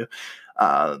told you.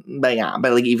 But yeah,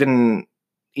 but like even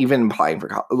applying for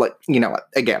college, like, you know what?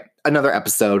 Again, another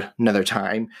episode, another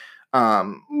time.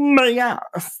 But yeah,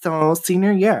 so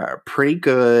senior year, pretty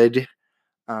good.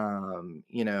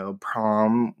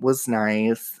 Prom was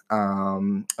nice. I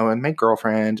went with my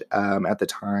girlfriend at the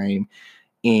time,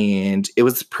 and it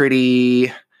was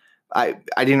pretty. I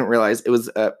didn't realize it was.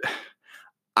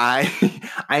 I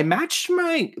I matched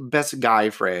my best guy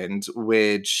friend,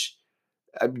 which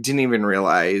I didn't even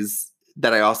realize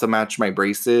that I also matched my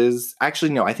braces.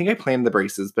 Actually, no, I think I planned the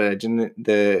braces, but I didn't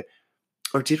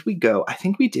or did we go? I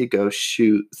think we did go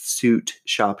suit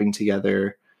shopping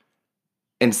together.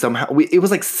 And somehow it was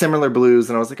like similar blues,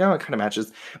 and I was like, oh, it kind of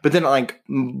matches. But then like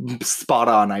spot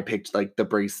on, I picked like the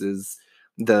braces,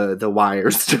 the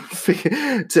wires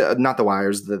to not the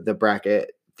wires, the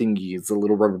bracket thingies, the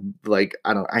little rubber, like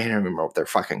I don't even remember what they're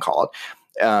fucking called.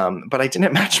 But I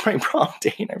didn't match my prom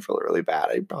date. I feel really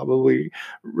bad. I probably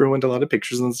ruined a lot of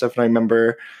pictures and stuff. And I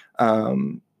remember I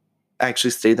actually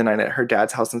stayed the night at her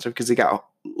dad's house and stuff, because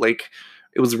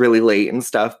it was really late and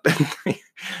stuff. But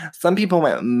some people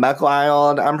went buck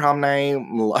wild on prom night.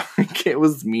 Like, it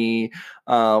was me,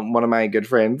 one of my good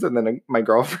friends, and then my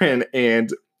girlfriend.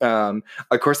 And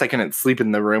of course, I couldn't sleep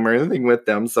in the room or anything with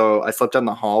them, so I slept down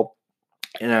the hall.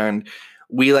 And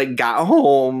we like got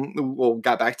home,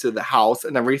 got back to the house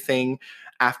and everything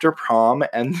after prom,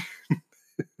 and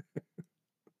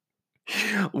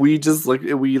we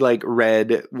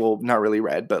read, well, not really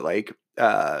read, but like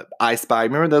I Spy.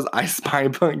 Remember those I Spy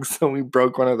books? So we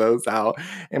broke one of those out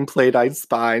and played I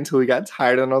Spy until we got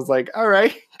tired, and I was like, all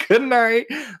right, good night.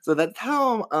 So that's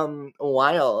how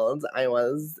wild I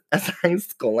was as a high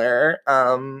schooler.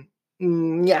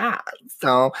 Yeah.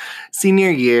 So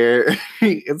senior year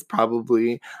is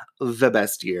probably the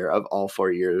best year of all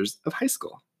 4 years of high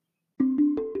school.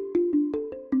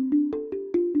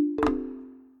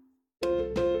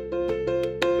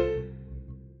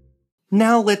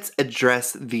 Now let's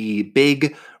address the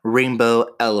big rainbow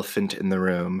elephant in the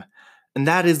room, and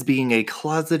that is being a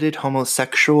closeted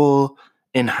homosexual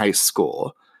in high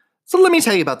school. So let me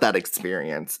tell you about that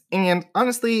experience. And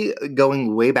honestly,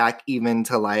 going way back even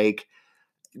to like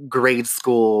grade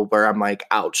school, where I'm like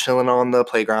out chilling on the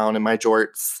playground in my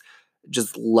jorts,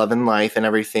 just loving life and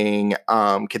everything.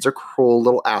 Kids are cruel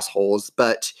little assholes,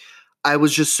 but I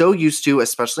was just so used to,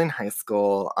 especially in high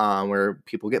school, where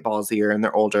people get ballsier and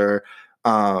they're older,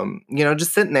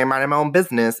 just sitting there minding my own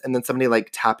business, and then somebody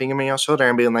like tapping me on the shoulder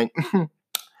and being like,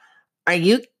 are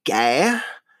you gay?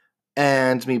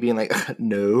 And me being like,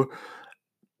 no.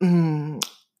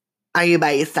 Are you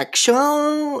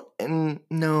bisexual? And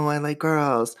no, I like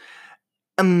girls.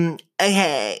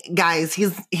 Okay, guys,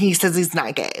 he says he's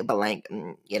not gay, but like,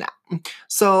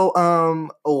 So,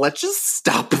 let's just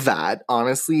stop that,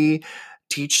 honestly.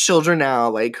 Teach children now,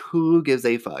 like, who gives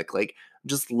a fuck? Like,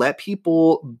 Just let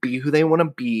people be who they want to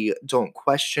be. Don't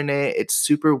question it. It's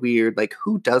super weird. Like,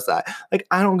 who does that? Like,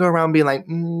 I don't go around being like,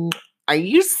 are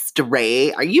you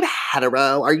straight? Are you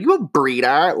hetero? Are you a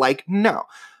breeder? Like, no.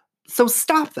 So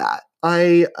stop that.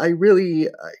 I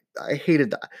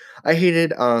hated that. I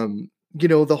hated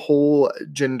the whole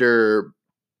gender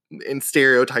and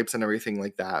stereotypes and everything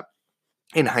like that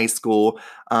in high school.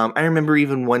 I remember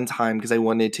even one time because I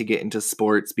wanted to get into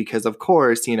sports because, of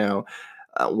course,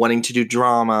 wanting to do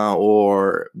drama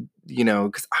or,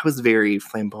 because I was very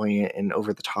flamboyant and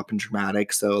over the top and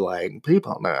dramatic. So, like,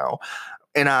 people know.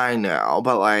 And I know,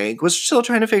 but like, was still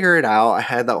trying to figure it out. I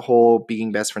had that whole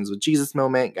being best friends with Jesus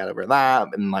moment, got over that,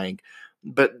 and like,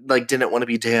 but like, didn't want to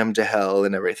be damned to hell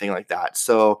and everything like that.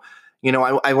 So,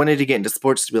 I wanted to get into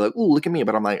sports to be like, oh, look at me.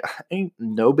 But I'm like, ain't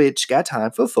no bitch got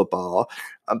time for football.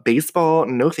 Baseball,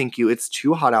 no thank you. It's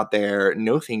too hot out there.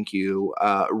 No thank you.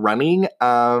 Running,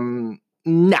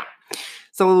 nah.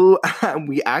 So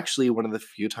we actually, one of the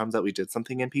few times that we did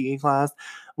something in PE class,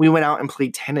 we went out and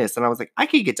played tennis. And I was like, I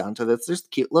could get down to this. There's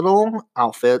cute little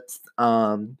outfits.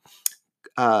 What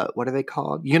are they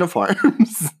called?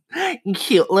 Uniforms.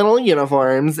 Cute little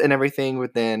uniforms and everything.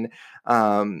 But then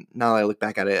now that I look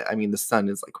back at it, I mean, the sun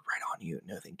is like right on you.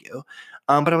 No, thank you.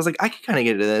 But I was like, I could kind of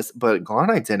get into this, but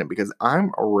glad I didn't because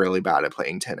I'm really bad at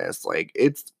playing tennis. Like,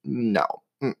 it's no.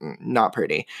 Not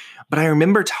pretty. But I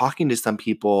remember talking to some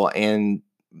people and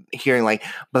hearing like,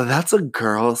 but that's a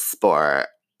girl's sport.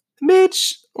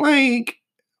 Bitch, like,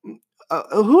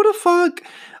 who the fuck?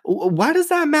 Why does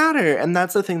that matter? And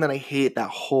that's the thing that I hate, that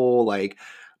whole like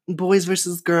boys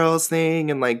versus girls thing.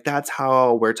 And like, that's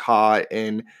how we're taught.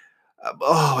 And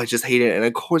I just hate it. And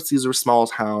of course, these are small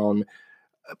town,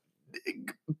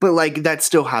 but like, that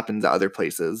still happens at other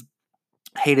places.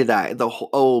 Hated that. The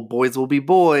whole, boys will be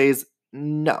boys.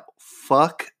 No,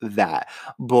 fuck that.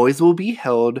 Boys will be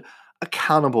held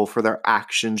accountable for their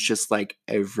actions just like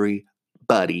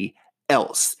everybody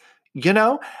else,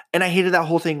 And I hated that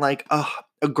whole thing like,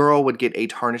 a girl would get a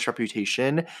tarnished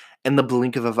reputation in the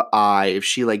blink of an eye if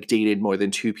she like dated more than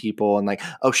two people and like,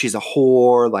 oh, she's a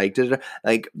whore, like,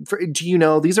 like, do you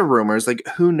know, these are rumors, like,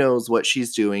 who knows what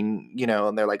she's doing,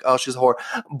 and they're like, oh, she's a whore.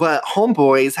 But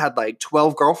homeboys had like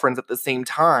 12 girlfriends at the same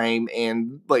time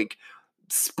and like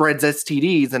spreads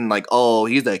STDs and like, oh,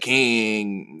 he's a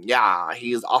king. Yeah,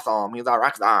 he's awesome. He's a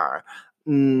rock star.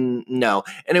 No.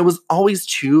 And it was always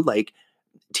too like,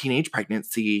 teenage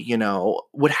pregnancy,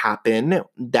 would happen.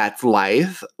 That's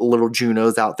life. Little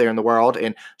Juno's out there in the world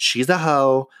and she's a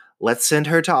hoe. Let's send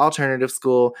her to alternative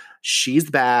school. She's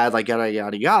bad, like yada,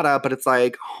 yada, yada. But it's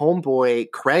like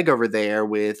homeboy Craig over there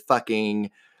with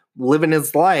fucking living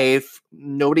his life.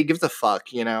 Nobody gives a fuck,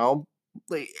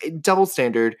 Like, double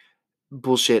standard.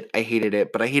 Bullshit. I hated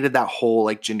it. But I hated that whole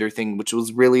like gender thing, which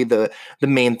was really the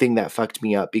main thing that fucked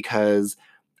me up because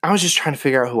I was just trying to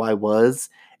figure out who I was.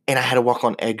 And I had to walk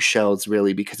on eggshells,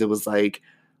 really, because it was like,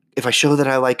 if I show that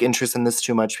I like interest in this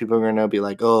too much, people are going to be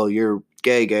like, oh, you're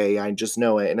gay. I just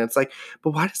know it. And it's like,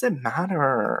 but why does it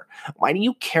matter? Why do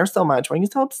you care so much? Why are you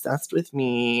so obsessed with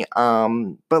me?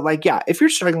 But like, yeah, if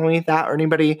you're struggling with that or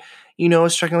anybody,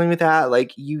 is struggling with that,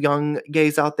 like you young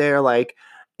gays out there, like,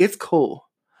 it's cool.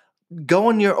 Go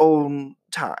on your own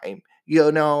time.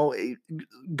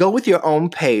 Go with your own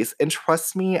pace. And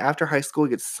trust me, after high school,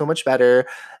 it gets so much better.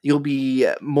 You'll be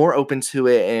more open to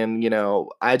it. And,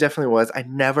 I definitely was. I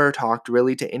never talked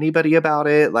really to anybody about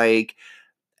it, like,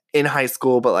 in high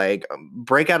school, but, like,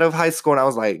 break out of high school, and I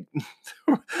was like,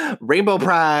 rainbow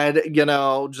pride,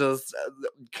 just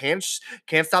can't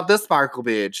stop this sparkle,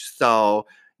 bitch. So,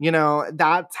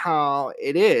 that's how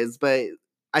it is. But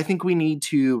I think we need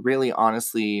to really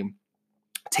honestly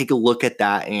take a look at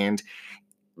that and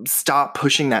stop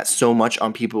pushing that so much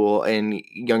on people and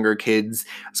younger kids,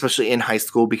 especially in high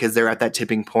school, because they're at that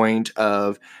tipping point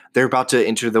of they're about to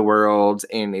enter the world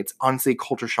and it's honestly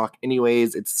culture shock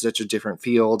anyways. It's such a different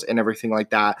field and everything like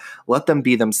that. Let them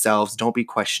be themselves. Don't be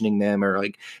questioning them or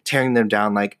like tearing them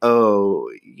down like, oh,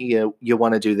 you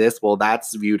want to do this? Well,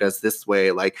 that's viewed as this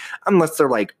way. Like, unless they're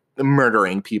like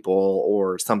murdering people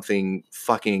or something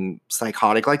fucking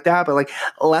psychotic like that, but like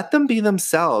let them be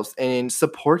themselves and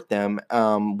support them,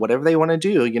 whatever they want to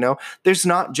do. There's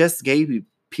not just gay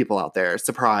people out there.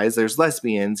 Surprise, there's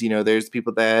lesbians, there's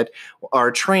people that are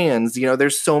trans,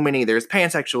 there's so many, there's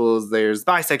pansexuals, there's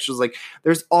bisexuals, like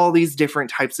there's all these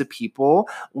different types of people.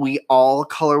 We all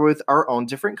color with our own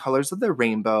different colors of the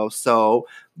rainbow. So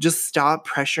just stop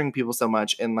pressuring people so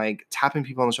much and like tapping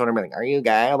people on the shoulder and being like, are you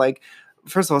gay? Like,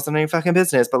 first of all, it's none of your fucking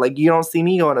business, but like, you don't see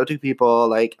me going up to people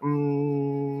like,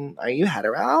 are you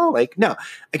hetero? Like, no.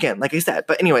 Again, like I said,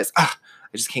 but anyways, I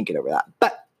just can't get over that.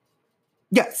 But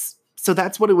yes, So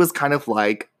that's what it was kind of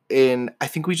like. And I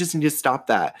think we just need to stop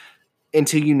that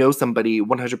until you know somebody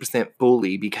 100%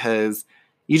 fully, because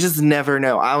you just never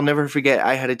know. I'll never forget,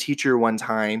 I had a teacher one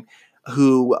time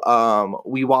who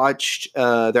we watched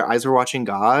Their Eyes Were Watching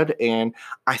God, and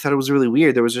I thought it was really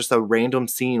weird. There was just a random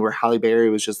scene where Halle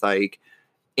Berry was just like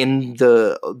in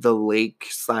the lake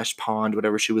slash pond,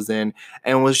 whatever she was in,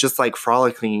 and was just like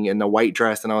frolicking in the white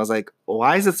dress. And I was like,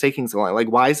 why is this taking so long? Like,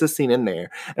 why is this scene in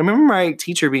there? And I remember my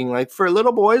teacher being like, for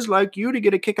little boys like you to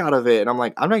get a kick out of it. And I'm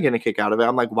like, I'm not getting a kick out of it.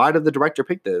 I'm like, why did the director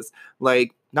pick this?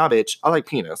 Like, nah, bitch, I like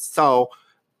penis. So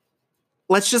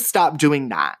let's just stop doing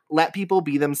that. Let people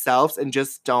be themselves and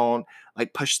just don't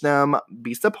like push them.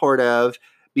 Be supportive,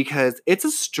 because it's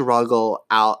a struggle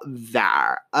out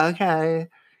there. Okay.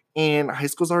 And high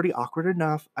school's already awkward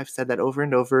enough. I've said that over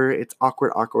and over. It's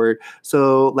awkward, awkward.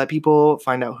 So let people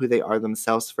find out who they are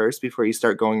themselves first before you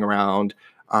start going around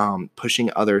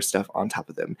pushing other stuff on top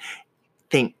of them.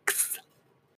 Thanks.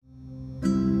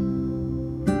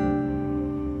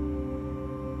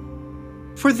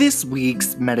 For this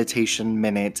week's meditation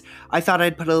minute, I thought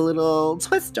I'd put a little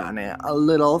twist on it, a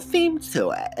little theme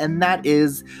to it. And that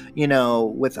is,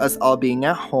 with us all being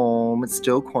at home, it's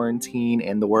still quarantine,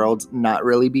 and the world's not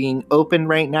really being open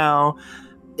right now.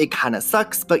 It kind of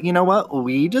sucks, but you know what?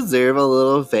 We deserve a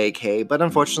little vacay, but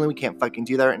unfortunately we can't fucking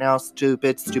do that right now.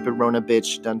 Stupid Rona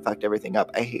bitch done fucked everything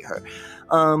up. I hate her.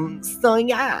 So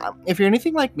yeah, if you're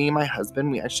anything like me and my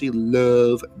husband, we actually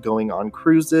love going on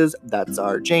cruises. That's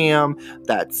our jam.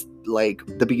 That's like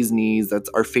the bee's knees. That's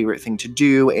our favorite thing to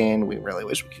do, and we really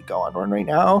wish we could go on one right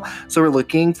now. So we're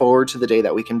looking forward to the day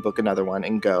that we can book another one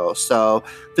and go. So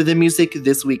for the music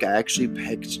this week, I actually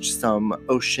picked some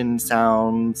ocean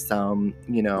sounds, some,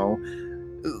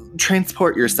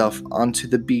 transport yourself onto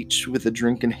the beach with a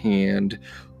drink in hand,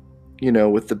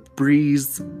 with the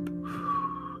breeze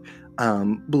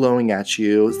blowing at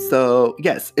you. So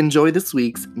yes, enjoy this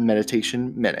week's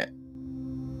meditation minute.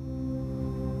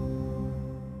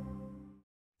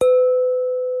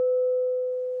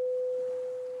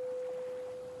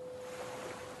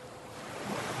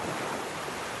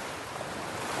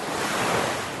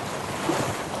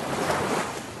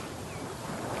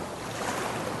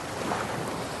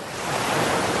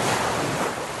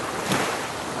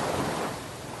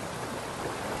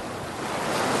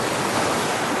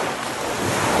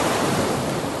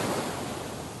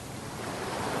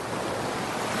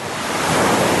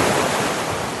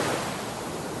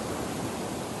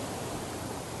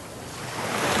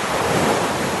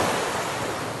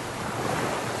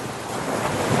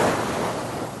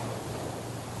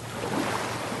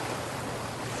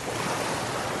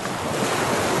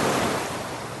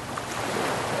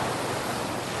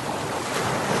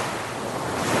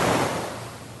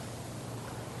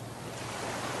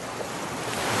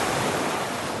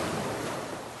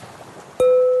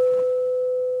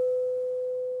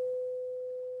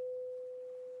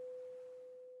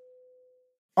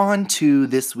 On to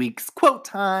this week's quote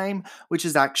time, which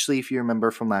is actually, if you remember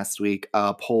from last week,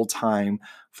 poll time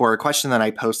for a question that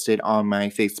I posted on my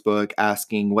Facebook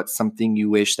asking what's something you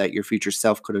wish that your future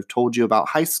self could have told you about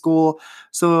high school.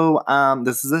 So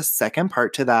this is the second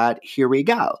part to that. Here we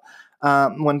go.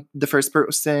 When the first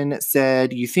person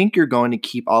said, you think you're going to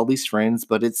keep all these friends,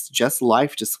 but it's just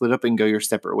life to split up and go your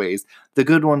separate ways. The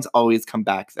good ones always come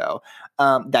back, though.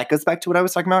 That goes back to what I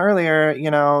was talking about earlier.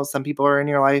 Some people are in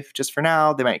your life just for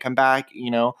now. They might come back,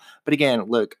 But again,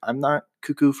 look, I'm not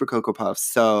cuckoo for Cocoa Puffs.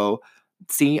 So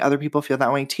see, other people feel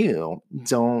that way too.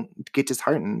 Don't get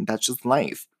disheartened. That's just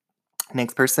life.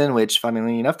 Next person, which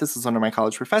funnily enough, this is one of my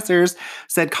college professors,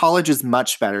 said college is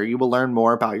much better. You will learn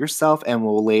more about yourself and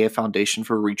will lay a foundation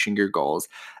for reaching your goals.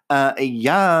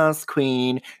 Yes,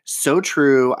 queen. So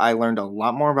true. I learned a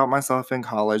lot more about myself in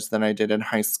college than I did in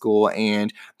high school.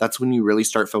 And that's when you really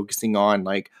start focusing on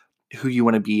like who you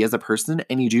want to be as a person,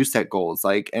 and you do set goals.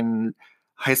 Like in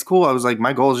high school, I was like,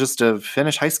 my goal is just to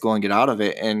finish high school and get out of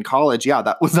it. In college, yeah,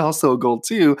 that was also a goal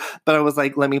too. But I was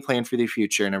like, let me plan for the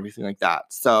future and everything like that.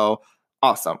 So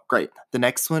awesome. Great. The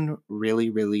next one really,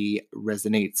 really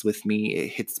resonates with me. It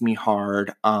hits me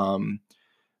hard.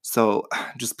 So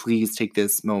just please take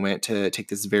this moment to take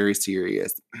this very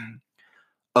serious.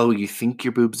 Oh, you think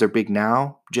your boobs are big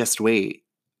now? Just wait.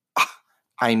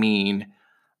 I mean,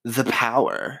 the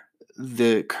power,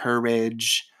 the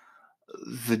courage,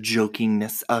 the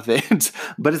jokingness of it.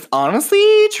 But it's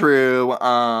honestly true.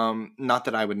 Not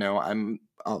that I would know. I'm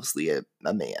obviously a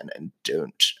man and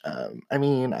don't.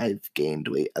 I've gained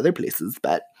weight other places,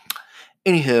 but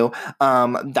anywho,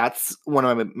 that's one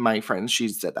of my friends. She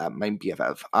said that, my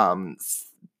BFF.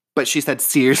 But she said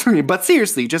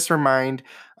seriously, just remind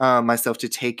myself to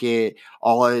take it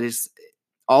all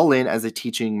all in as a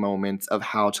teaching moment of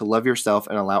how to love yourself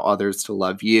and allow others to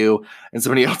love you. And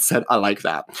somebody else said, I like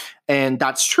that. And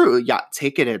that's true. Yeah,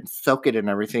 take it in, soak it in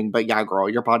everything. But yeah, girl,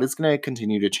 your body's going to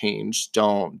continue to change.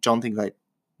 Don't think like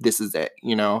this is it.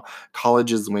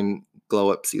 College is when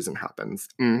glow up season happens.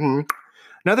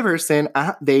 Another person,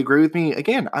 they agree with me.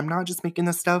 Again, I'm not just making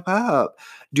this stuff up.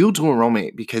 Do dual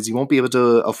enrollment because you won't be able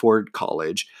to afford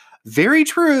college. Very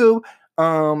true.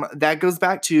 That goes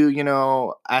back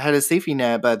to, I had a safety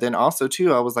net, but then also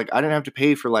too, I was like, I didn't have to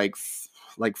pay for like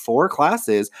 4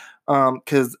 classes.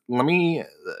 Because let me,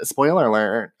 spoiler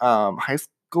alert, high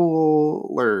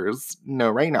schoolers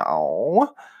know right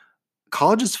now,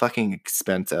 college is fucking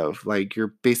expensive. Like,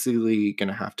 you're basically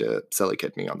gonna have to sell a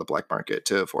kidney on the black market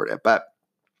to afford it. But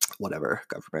whatever,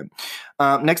 government.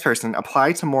 Next person,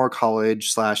 apply to more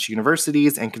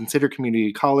college/universities and consider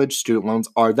community college. Student loans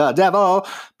are the devil.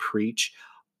 Preach.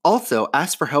 Also,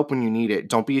 ask for help when you need it.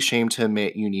 Don't be ashamed to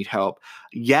admit you need help.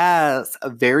 Yes,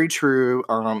 very true.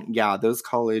 Yeah, those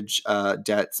college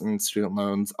debts and student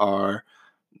loans are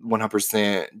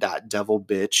 100% that devil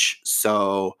bitch.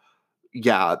 So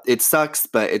yeah, it sucks,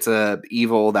 but it's a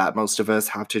evil that most of us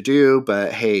have to do.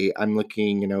 But hey, I'm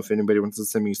looking, if anybody wants to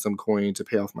send me some coin to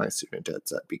pay off my student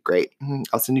debts, that'd be great.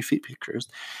 I'll send you feet pictures.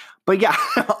 But yeah,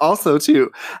 also too,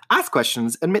 ask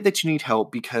questions, admit that you need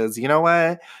help because you know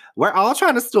what? We're all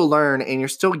trying to still learn and you're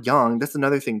still young. That's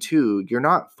another thing too. You're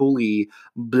not fully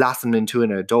blossomed into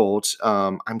an adult.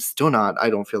 I'm still not, I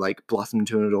don't feel like blossomed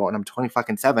into an adult and I'm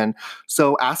 27.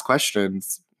 So ask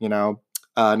questions.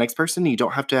 Next person, you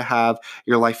don't have to have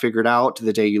your life figured out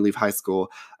the day you leave high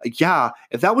school. Yeah,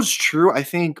 if that was true, I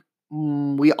think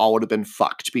we all would have been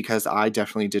fucked because I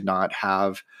definitely did not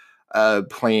have a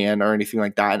plan or anything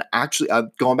like that. And actually,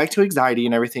 going back to anxiety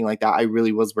and everything like that, I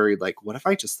really was worried, like, what if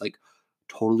I just, like,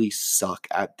 totally suck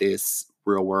at this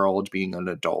real world being an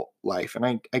adult life?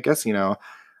 And I guess,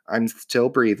 I'm still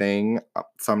breathing,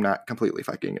 so I'm not completely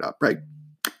fucking it up, right?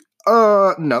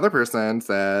 Another person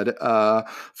said,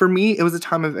 for me, it was a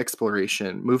time of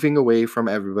exploration. Moving away from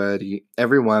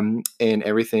everyone, and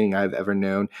everything I've ever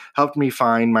known helped me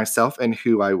find myself and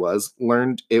who I was.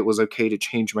 Learned it was okay to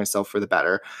change myself for the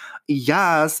better.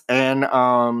 Yes, and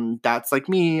that's like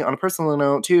me on a personal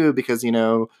note too, because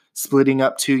splitting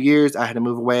up 2 years, I had to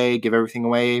move away, give everything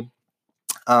away.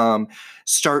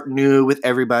 Start new with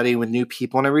everybody, with new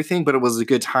people and everything, but it was a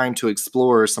good time to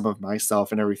explore some of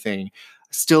myself and everything.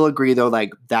 Still agree though,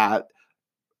 like that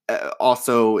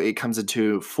also it comes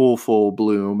into full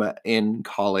bloom in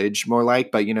college more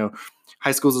like, but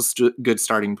high school is a good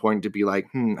starting point to be like,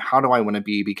 how do I want to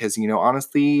be? Because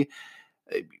honestly,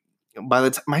 by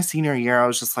the time my senior year, I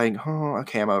was just like, oh,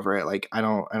 okay, I'm over it. Like, I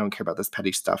don't care about this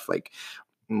petty stuff. Like,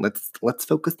 let's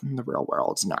focus on the real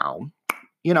world now.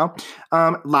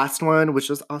 Last one, which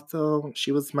was also,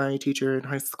 she was my teacher in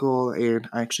high school, and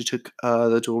I actually took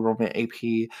the dual enrollment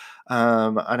AP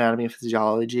anatomy and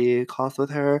physiology class with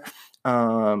her,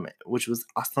 which was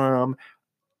awesome.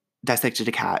 Dissected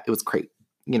a cat. It was great.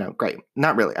 Great.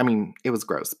 Not really. I mean, it was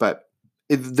gross, but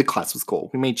the class was cool.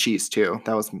 We made cheese too.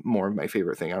 That was more of my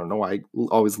favorite thing. I don't know why I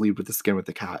always leave with the skin with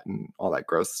the cat and all that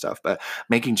gross stuff, but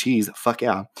making cheese, fuck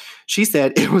yeah. She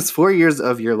said, it was 4 years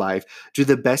of your life. Do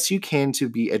the best you can to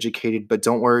be educated, but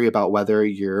don't worry about whether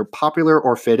you're popular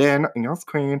or fit in. Yes,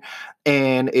 queen.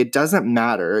 And it doesn't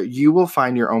matter. You will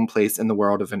find your own place in the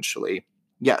world eventually.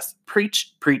 Yes,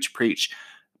 preach, preach, preach.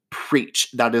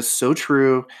 Preach. That is so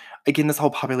true. Again, this whole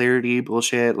popularity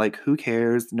bullshit, like, who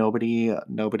cares? Nobody. In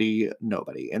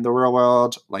the real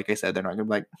world, like I said, they're not gonna be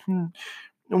like,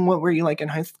 what were you like in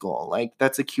high school? Like,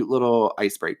 that's a cute little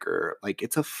icebreaker. Like,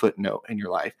 it's a footnote in your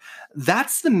life.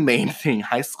 That's the main thing.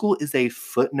 High school is a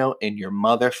footnote in your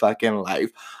motherfucking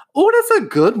life. Oh, that's a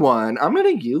good one. I'm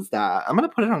gonna use that. I'm gonna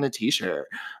put it on a t-shirt.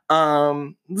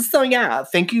 So yeah,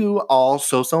 thank you all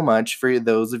so much for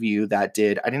those of you that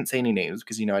did. I didn't say any names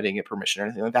because I didn't get permission or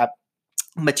anything like that.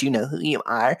 But you know who you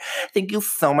are. Thank you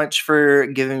so much for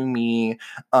giving me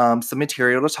some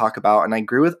material to talk about. And I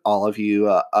agree with all of you.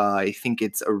 I think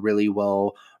it's a really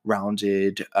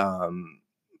well-rounded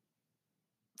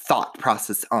thought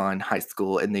process on high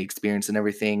school and the experience and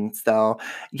everything. So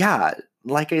yeah,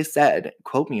 like I said,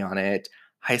 quote me on it.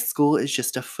 High school is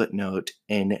just a footnote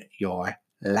in your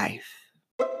life.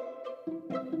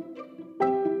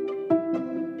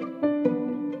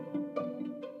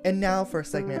 And now for a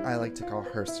segment I like to call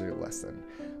Herstory Lesson,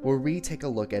 where we take a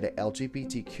look at an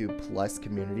LGBTQ plus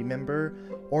community member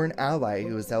or an ally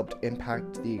who has helped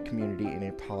impact the community in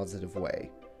a positive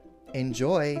way.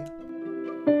 Enjoy!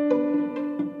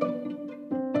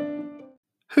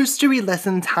 Herstory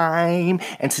Lesson time!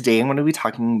 And today I'm going to be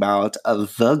talking about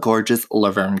the gorgeous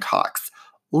Laverne Cox.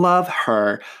 Love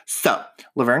her. So,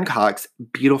 Laverne Cox,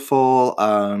 beautiful.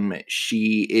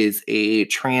 She is a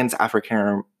trans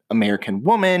African American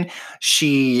woman.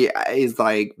 She is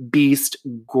like beast,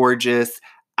 gorgeous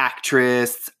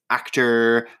actress,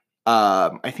 actor.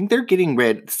 I think they're getting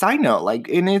rid. Side note, like,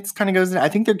 and it's kind of goes. I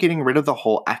think they're getting rid of the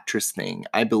whole actress thing.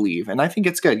 I believe, and I think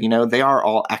it's good. You know, they are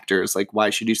all actors. Like, why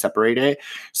should you separate it?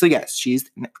 So yes,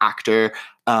 she's an actor.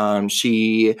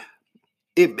 She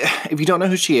if you don't know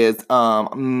who she is,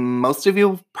 most of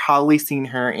you have probably seen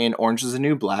her in Orange is the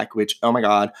New Black, which, oh my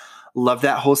God, love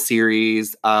that whole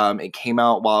series. It came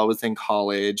out while I was in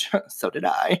college. So did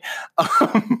I.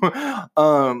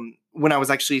 When I was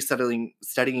actually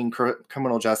studying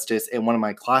criminal justice, and one of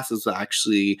my classes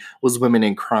was women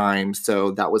in crime.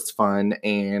 So that was fun.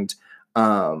 And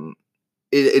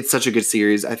it's such a good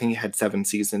series. I think it had 7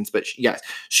 seasons, but yes,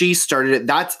 she started it.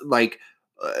 That's like,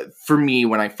 for me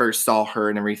when I first saw her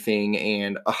and everything,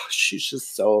 and oh, she's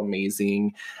just so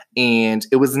amazing. And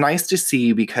it was nice to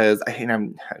see because I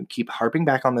keep harping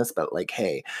back on this, but like,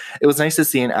 hey, it was nice to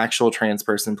see an actual trans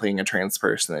person playing a trans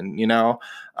person, you know?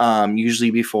 Usually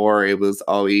before it was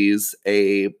always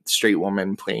a straight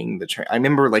woman playing I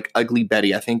remember like Ugly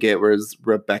Betty, I think it was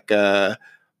Rebecca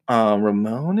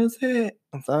Ramon, is it?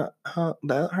 Is that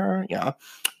her? Yeah.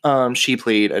 She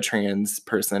played a trans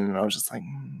person, and I was just like,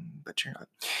 but you're not.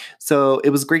 So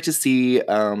it was great to see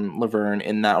Laverne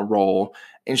in that role,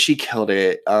 and she killed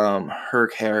it. Her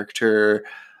character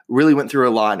really went through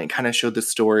a lot, and it kind of showed the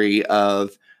story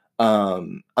of a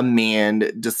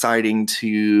man deciding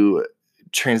to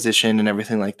transition and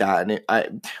everything like that.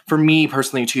 And for me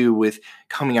personally too, with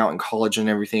coming out in college and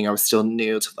everything, I was still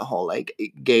new to the whole like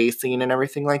gay scene and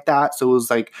everything like that. So it was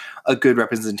like a good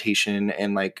representation,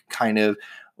 and like kind of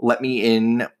let me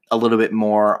in a little bit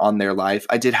more on their life.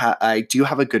 I do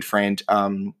have a good friend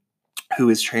who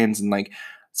is trans, and like,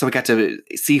 so I got to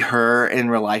see her in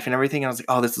real life and everything. And I was like,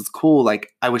 oh, this is cool.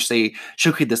 Like, I wish they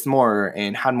showcased this more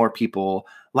and had more people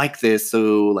like this,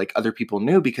 so like other people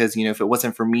knew, because, you know, if it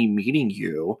wasn't for me meeting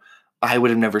you, I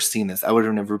would have never seen this. I would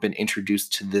have never been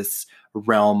introduced to this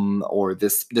realm or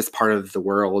this part of the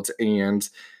world. And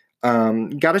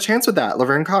got a chance with that.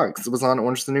 Laverne Cox was on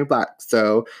Orange is the New Black.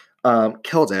 So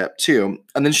killed it too.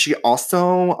 And then she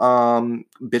also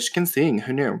bitch can sing.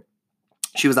 Who knew?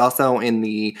 She was also in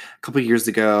a couple years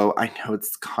ago. I know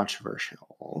it's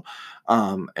controversial,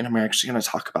 and I'm actually going to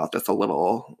talk about this a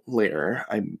little later.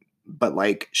 But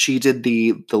like, she did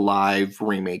the live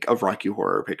remake of Rocky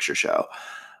Horror Picture Show,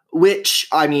 which,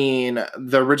 I mean,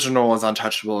 the original is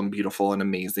untouchable and beautiful and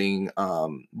amazing.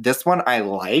 This one I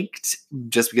liked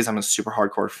just because I'm a super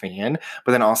hardcore fan,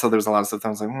 but then also there's a lot of stuff that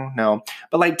I was like, no.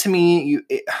 But like, to me,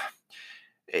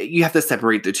 you have to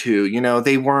separate the two. You know,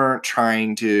 they weren't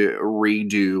trying to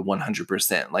redo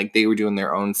 100%. Like, they were doing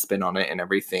their own spin on it and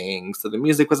everything. So the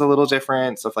music was a little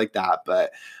different, stuff like that.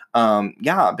 But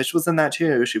yeah, bitch was in that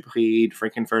too. She played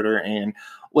Frankenfurter and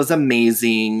was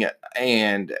amazing.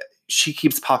 And she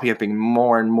keeps popping up in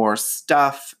more and more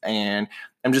stuff. And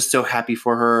I'm just so happy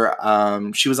for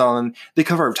her. She was on the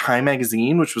cover of Time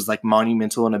magazine, which was like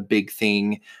monumental and a big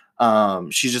thing.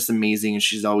 She's just amazing, and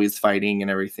she's always fighting and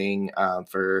everything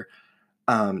for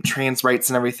trans rights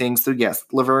and everything. So yes,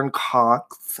 Laverne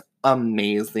Cox,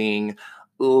 amazing.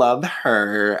 Love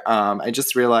her. I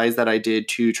just realized that I did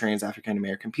 2 trans African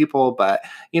American people, but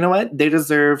you know what? They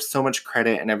deserve so much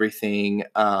credit and everything.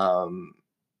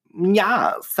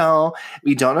 Yeah, so if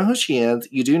you don't know who she is,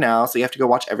 you do now. So you have to go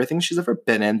watch everything she's ever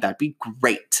been in. That'd be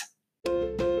great.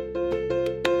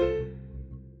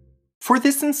 For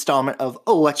this installment of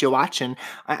What You Watching,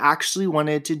 I actually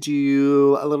wanted to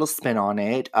do a little spin on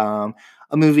it. A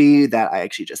movie that I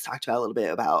actually just talked about a little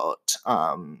bit about,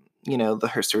 you know, the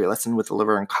Her Story Lesson with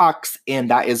Laverne Cox, and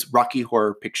that is Rocky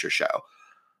Horror Picture Show.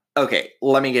 Okay,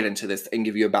 let me get into this and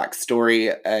give you a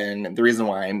backstory, and the reason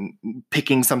why I'm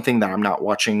picking something that I'm not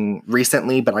watching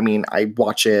recently, but I mean, I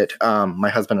watch it, my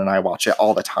husband and I watch it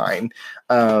all the time,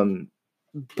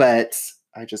 but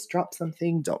I just dropped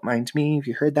something. Don't mind me if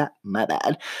you heard that. My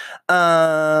bad.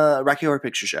 Rocky Horror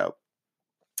Picture Show.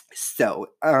 So,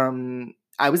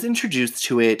 I was introduced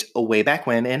to it way back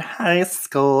when in high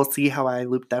school. See how I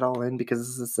looped that all in,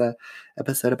 because this is a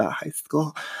episode about high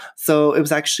school. So it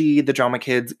was actually the Drama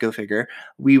Kids, go figure.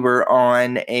 We were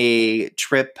on a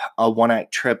trip, a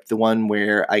one-act trip, the one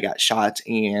where I got shot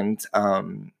and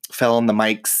fell on the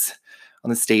mics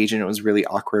on the stage, and it was really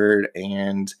awkward.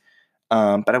 And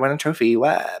but I won a trophy.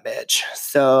 What, bitch?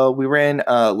 So we were in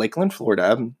Lakeland,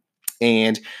 Florida,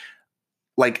 and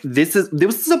like, this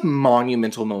is a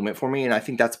monumental moment for me, and I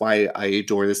think that's why I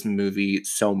adore this movie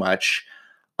so much.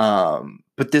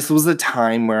 But this was a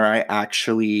time where I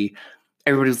actually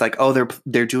everybody was like, oh,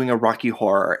 they're doing a Rocky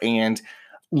Horror. And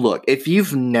look, if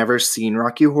you've never seen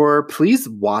Rocky Horror, please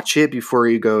watch it before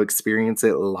you go experience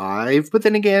it live. But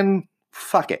then again,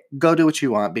 fuck it. Go do what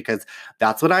you want, because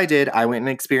that's what I did. I went and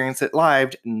experienced it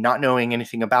live, not knowing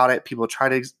anything about it. People try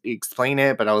to explain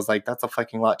it, but I was like, that's a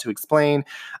fucking lot to explain.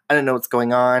 I don't know what's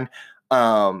going on.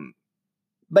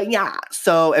 But yeah,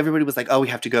 so everybody was like, oh, we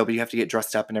have to go, but you have to get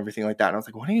dressed up and everything like that. And I was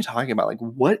like, what are you talking about? Like,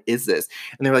 what is this?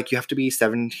 And they were like, you have to be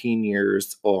 17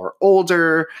 years or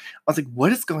older. I was like,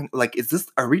 what is going, like,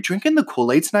 are we drinking the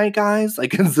Kool-Aid tonight, guys?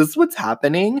 Like, is this what's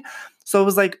happening? So I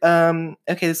was like,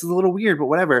 okay, this is a little weird, but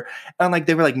whatever. And like,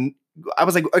 they were like, I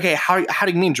was like, okay, how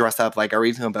do you mean dress up? Like, are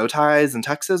we doing bow ties and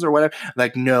tuxes or whatever?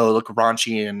 Like, no, look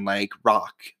raunchy and like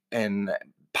rock and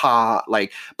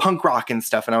like punk rock and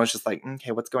stuff. And I was just like,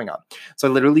 okay, what's going on? So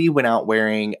I literally went out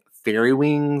wearing fairy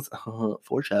wings,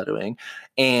 foreshadowing,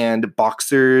 and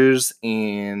boxers,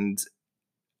 and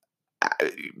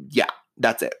yeah,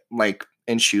 that's it. Like,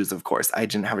 and shoes, of course. I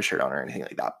didn't have a shirt on or anything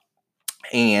like that.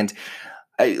 And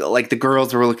like the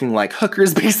girls were looking like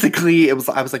hookers, basically. I was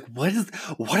like, what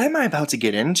am I about to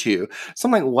get into? So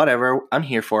I'm like, whatever, I'm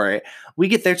here for it. We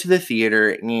get there to the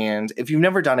theater, and if you've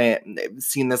never done it,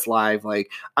 seen this live,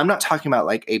 like, I'm not talking about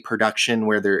like a production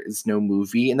where there is no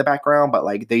movie in the background, but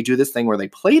like they do this thing where they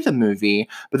play the movie,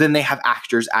 but then they have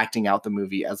actors acting out the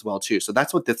movie as well too. So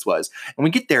that's what this was. And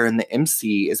we get there, and the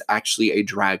MC is actually a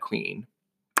drag queen.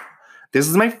 This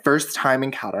is my first time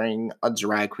encountering a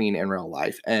drag queen in real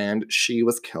life, and she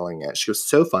was killing it. She was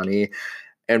so funny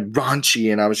and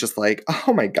raunchy, and I was just like,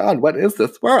 oh my god, what is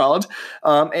this world?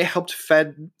 It helped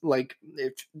fed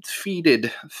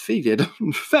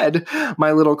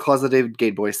my little closeted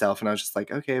gay boy self, and I was just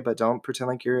like, okay, but don't pretend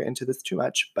like you're into this too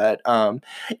much. But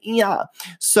yeah,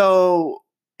 so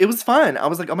it was fun. I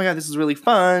was like, oh my god, this is really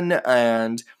fun.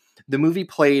 And the movie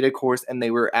played, of course, and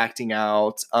they were acting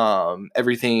out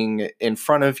everything in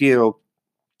front of you.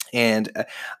 And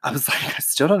I was like, I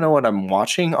still don't know what I'm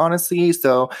watching, honestly.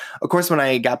 So, of course, when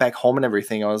I got back home and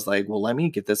everything, I was like, well, let me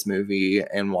get this movie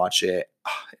and watch it.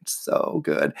 Oh, it's so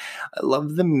good. I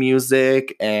love the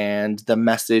music and the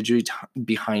message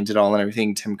behind it all and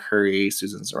everything. Tim Curry,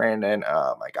 Susan Sarandon.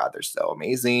 Oh my God, they're so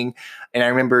amazing. And I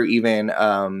remember even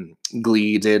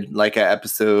Glee did like an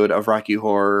episode of Rocky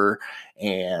Horror,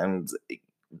 and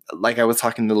like I was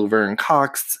talking, the Laverne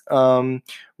Cox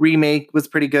remake was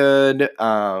pretty good,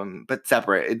 but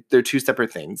separate. They're two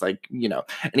separate things, like, you know.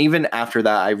 And even after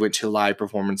that, I went to a live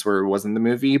performance where it wasn't the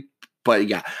movie. But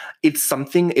yeah, it's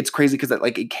crazy because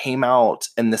it came out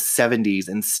in the 70s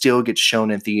and still gets shown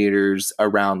in theaters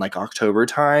around like October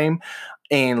time.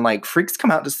 And like freaks come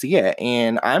out to see it,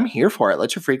 and I'm here for it.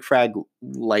 Let your freak frag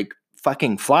like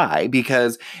fucking fly,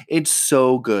 because it's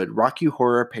so good. Rocky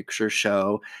Horror Picture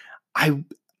Show.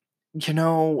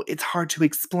 It's hard to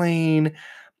explain.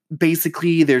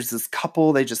 Basically, there's this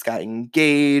couple, they just got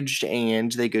engaged,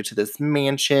 and they go to this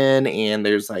mansion, and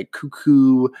there's like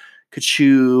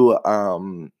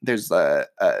there's a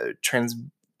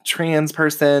trans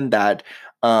person that,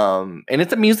 and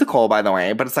it's a musical, by the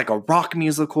way, but it's like a rock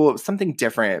musical. It was something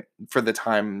different for the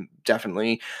time,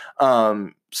 definitely.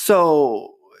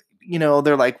 So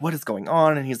they're like, what is going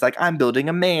on? And he's like, I'm building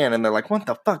a man. And they're like, what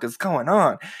the fuck is going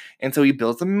on? And so he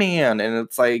builds a man, and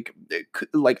it's like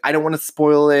I don't want to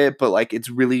spoil it, but like it's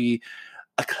really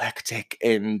eclectic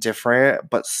and different,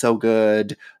 but so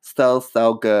good.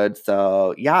 So good.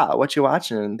 So yeah, what you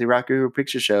watching? The Rocky Horror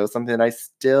Picture Show, something that I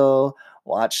still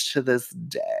watch to this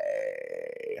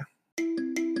day.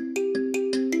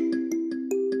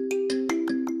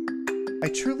 I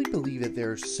truly believe that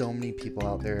there are so many people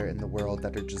out there in the world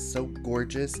that are just so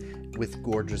gorgeous with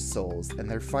gorgeous souls, and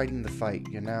they're fighting the fight,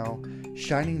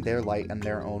 shining their light in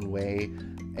their own way.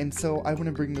 And so I want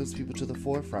to bring those people to the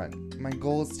forefront. My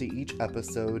goal is to each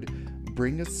episode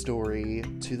bring a story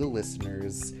to the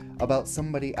listeners about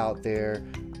somebody out there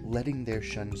letting their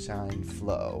sunshine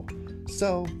flow.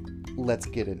 So let's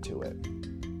get into it.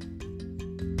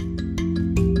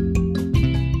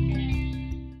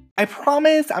 I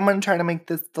promise I'm going to try to make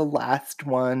this the last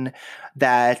one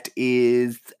that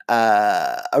is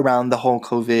around the whole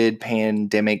COVID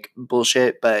pandemic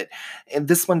bullshit, but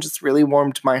this one just really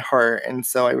warmed my heart, and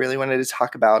so I really wanted to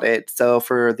talk about it. So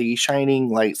for the Shining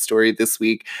Light story this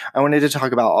week, I wanted to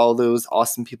talk about all those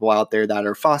awesome people out there that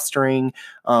are fostering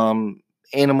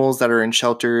animals that are in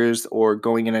shelters or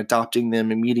going and adopting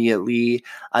them immediately.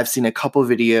 I've seen a couple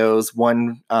videos,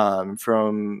 one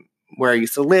from where I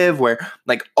used to live, where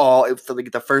it was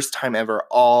like the first time ever,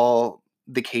 all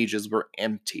the cages were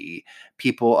empty.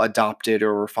 People adopted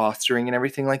or were fostering and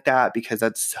everything like that, because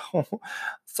that's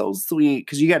so sweet.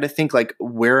 Because you got to think, like,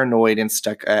 we're annoyed and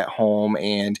stuck at home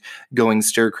and going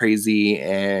stir crazy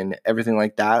and everything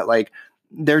like that. Like,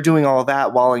 they're doing all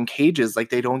that while in cages. Like,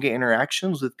 they don't get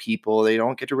interactions with people. They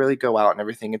don't get to really go out and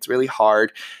everything. It's really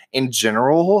hard in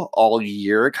general all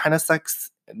year. It kind of sucks.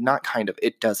 Not kind of,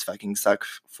 it does fucking suck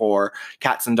for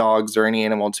cats and dogs or any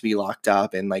animal to be locked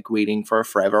up and like waiting for a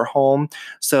forever home.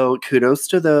 So kudos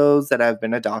to those that have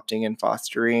been adopting and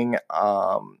fostering.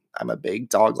 I'm a big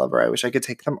dog lover. I wish I could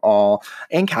take them all,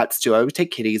 and cats too. I would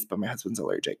take kitties, but my husband's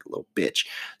allergic, little bitch.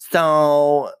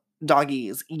 So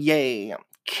doggies, yay.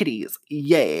 Kitties,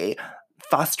 yay.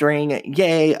 Fostering,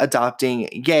 yay. Adopting,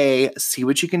 yay. See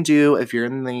what you can do if you're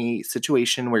in the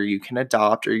situation where you can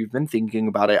adopt or you've been thinking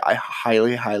about it. I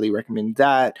highly, highly recommend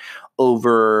that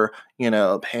over,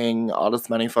 paying all this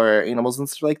money for animals and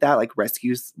stuff like that. Like,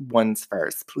 rescue ones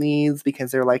first, please,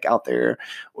 because they're like out there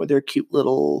with their cute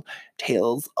little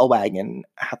tails a wagging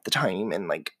half the time and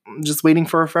like just waiting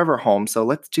for a forever home. So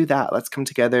let's do that. Let's come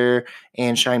together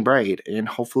and shine bright. And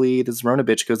hopefully this Rona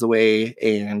bitch goes away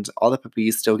and all the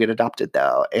puppies still get adopted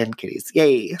though. And kitties.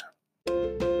 Yay.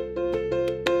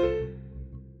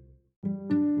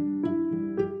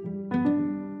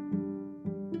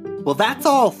 Well, that's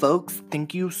all, folks.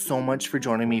 Thank you so much for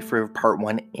joining me for part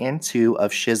 1 and 2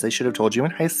 of Shiz I Should Have Told You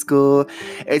in High School.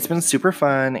 It's been super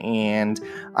fun, and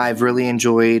I've really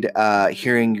enjoyed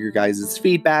hearing your guys'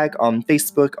 feedback on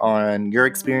Facebook on your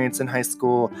experience in high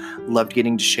school. Loved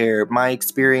getting to share my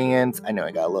experience. I know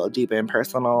I got a little deep and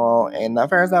personal in the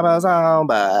first episode,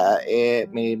 but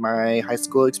it made my high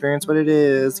school experience what it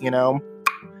is,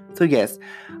 So yes.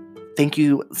 Thank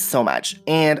you so much.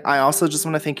 And I also just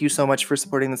want to thank you so much for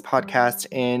supporting this podcast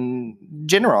in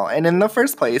general and in the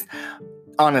first place.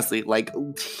 Honestly, like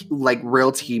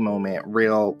real tea moment,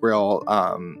 real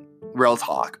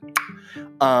talk.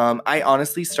 I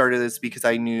honestly started this because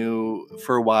I knew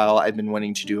for a while I've been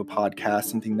wanting to do a podcast,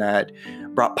 something that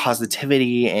brought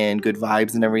positivity and good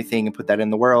vibes and everything, and put that in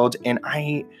the world. And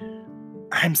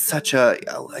I'm such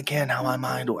again, how my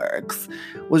mind works,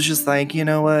 was just like, you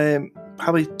know what?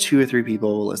 Probably 2 or 3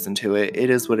 people will listen to it. It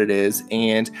is what it is.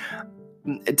 And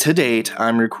to date,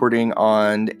 I'm recording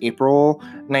on April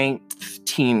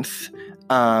 19th.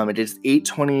 It is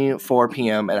 8:24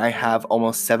 p.m. and I have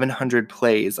almost 700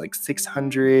 plays, like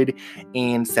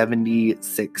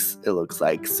 676, it looks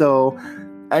like. So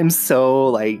I'm so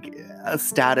like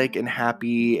ecstatic and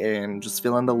happy and just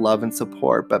feeling the love and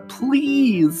support. But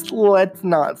please, let's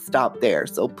not stop there.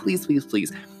 So please, please,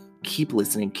 please, keep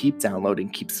listening, keep downloading,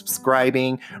 keep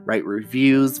subscribing, write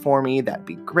reviews for me. That'd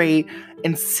be great.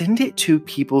 And send it to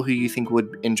people who you think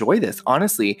would enjoy this,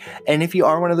 honestly. And if you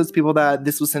are one of those people that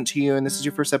this was sent to you and this is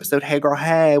your first episode, hey girl,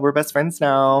 hey, we're best friends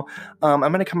now. I'm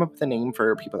going to come up with a name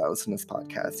for people that listen to this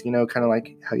podcast. Kind of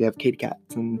like how you have kitty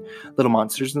cats and little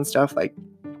monsters and stuff. Like,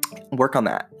 work on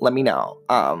that. Let me know.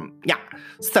 Yeah.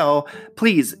 So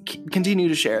please continue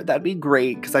to share. That'd be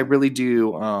great. Cause I really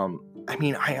do.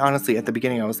 I honestly, at the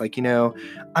beginning, I was like,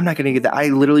 I'm not going to get that. I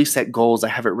literally set goals. I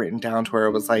have it written down to where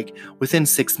it was like, within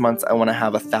 6 months, I want to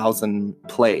have 1,000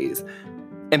 plays.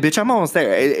 And bitch, I'm almost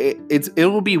there. It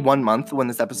will be 1 month when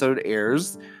this episode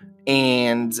airs.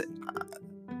 And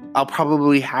I'll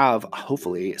probably have,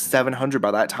 hopefully, 700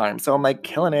 by that time. So I'm like,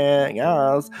 killing it.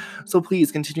 Yes. So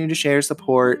please continue to share,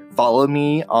 support. Follow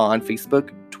me on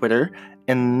Facebook, Twitter,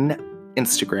 and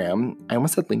Instagram. I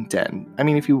almost said LinkedIn. I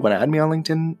mean, if you want to add me on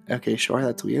LinkedIn, okay, sure,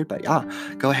 that's weird, but yeah,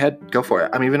 go ahead, go for it.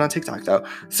 I'm even on TikTok though.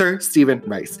 Sir Stephen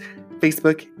Rice.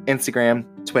 Facebook, Instagram,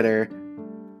 Twitter,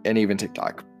 and even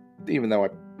TikTok. Even though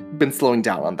I've been slowing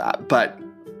down on that, but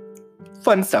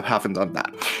fun stuff happens on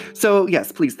that. So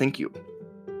yes, please, thank you.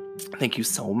 Thank you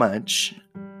so much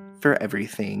for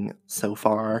everything so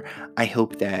far. I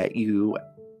hope that you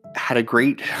had a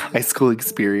great high school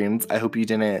experience. I hope you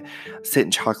didn't sit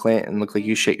in chocolate and look like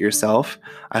you shit yourself.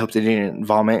 I hope they didn't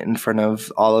vomit in front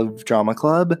of all of Drama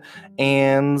Club.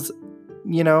 And,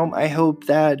 I hope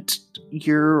that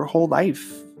your whole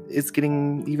life is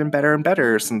getting even better and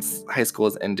better since high school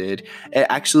has ended. It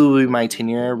actually will be my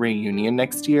 10-year reunion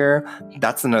next year.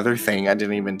 That's another thing I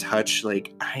didn't even touch.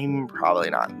 Like, I'm probably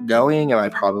not going. I'm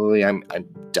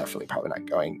definitely probably not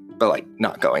going, but like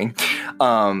not going.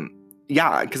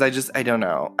 Yeah, because I don't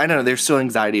know. There's still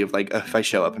anxiety of like, if I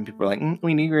show up and people are like,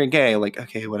 we knew you were gay. Like,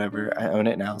 okay, whatever. I own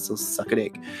it now, so suck a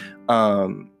dick.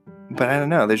 But I don't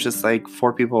know. There's just like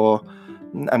 4 people.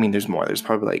 I mean, there's more. There's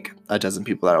probably like a dozen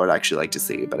people that I would actually like to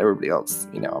see. But everybody else,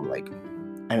 I'm like,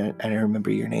 I don't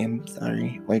remember your name.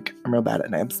 Sorry. Like, I'm real bad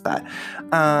at names. But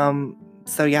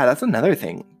So yeah, that's another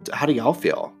thing. How do y'all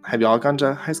feel? Have y'all gone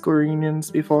to high school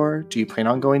reunions before? Do you plan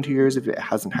on going to yours if it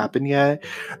hasn't happened yet?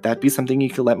 That'd be something you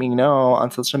could let me know on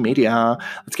social media.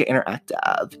 Let's get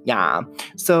interactive. Yeah.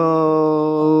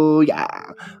 So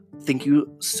yeah. Thank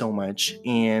you so much.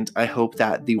 And I hope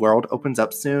that the world opens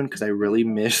up soon because I really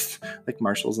miss like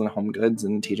Marshalls and Home Goods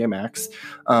and TJ Maxx.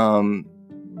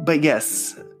 But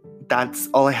yes, that's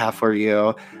all I have for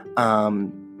you.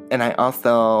 And I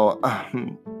also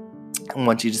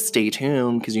want you to stay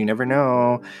tuned because you never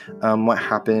know what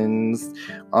happens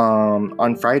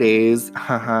on Fridays.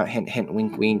 Hint, hint,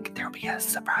 wink, wink. There'll be a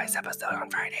surprise episode on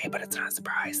Friday, but it's not a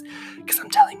surprise because I'm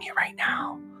telling you right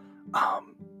now.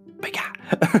 But yeah.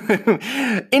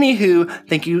 Anywho,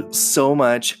 thank you so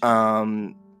much.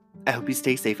 I hope you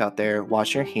stay safe out there.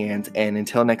 Wash your hands. And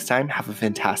until next time, have a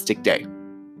fantastic day.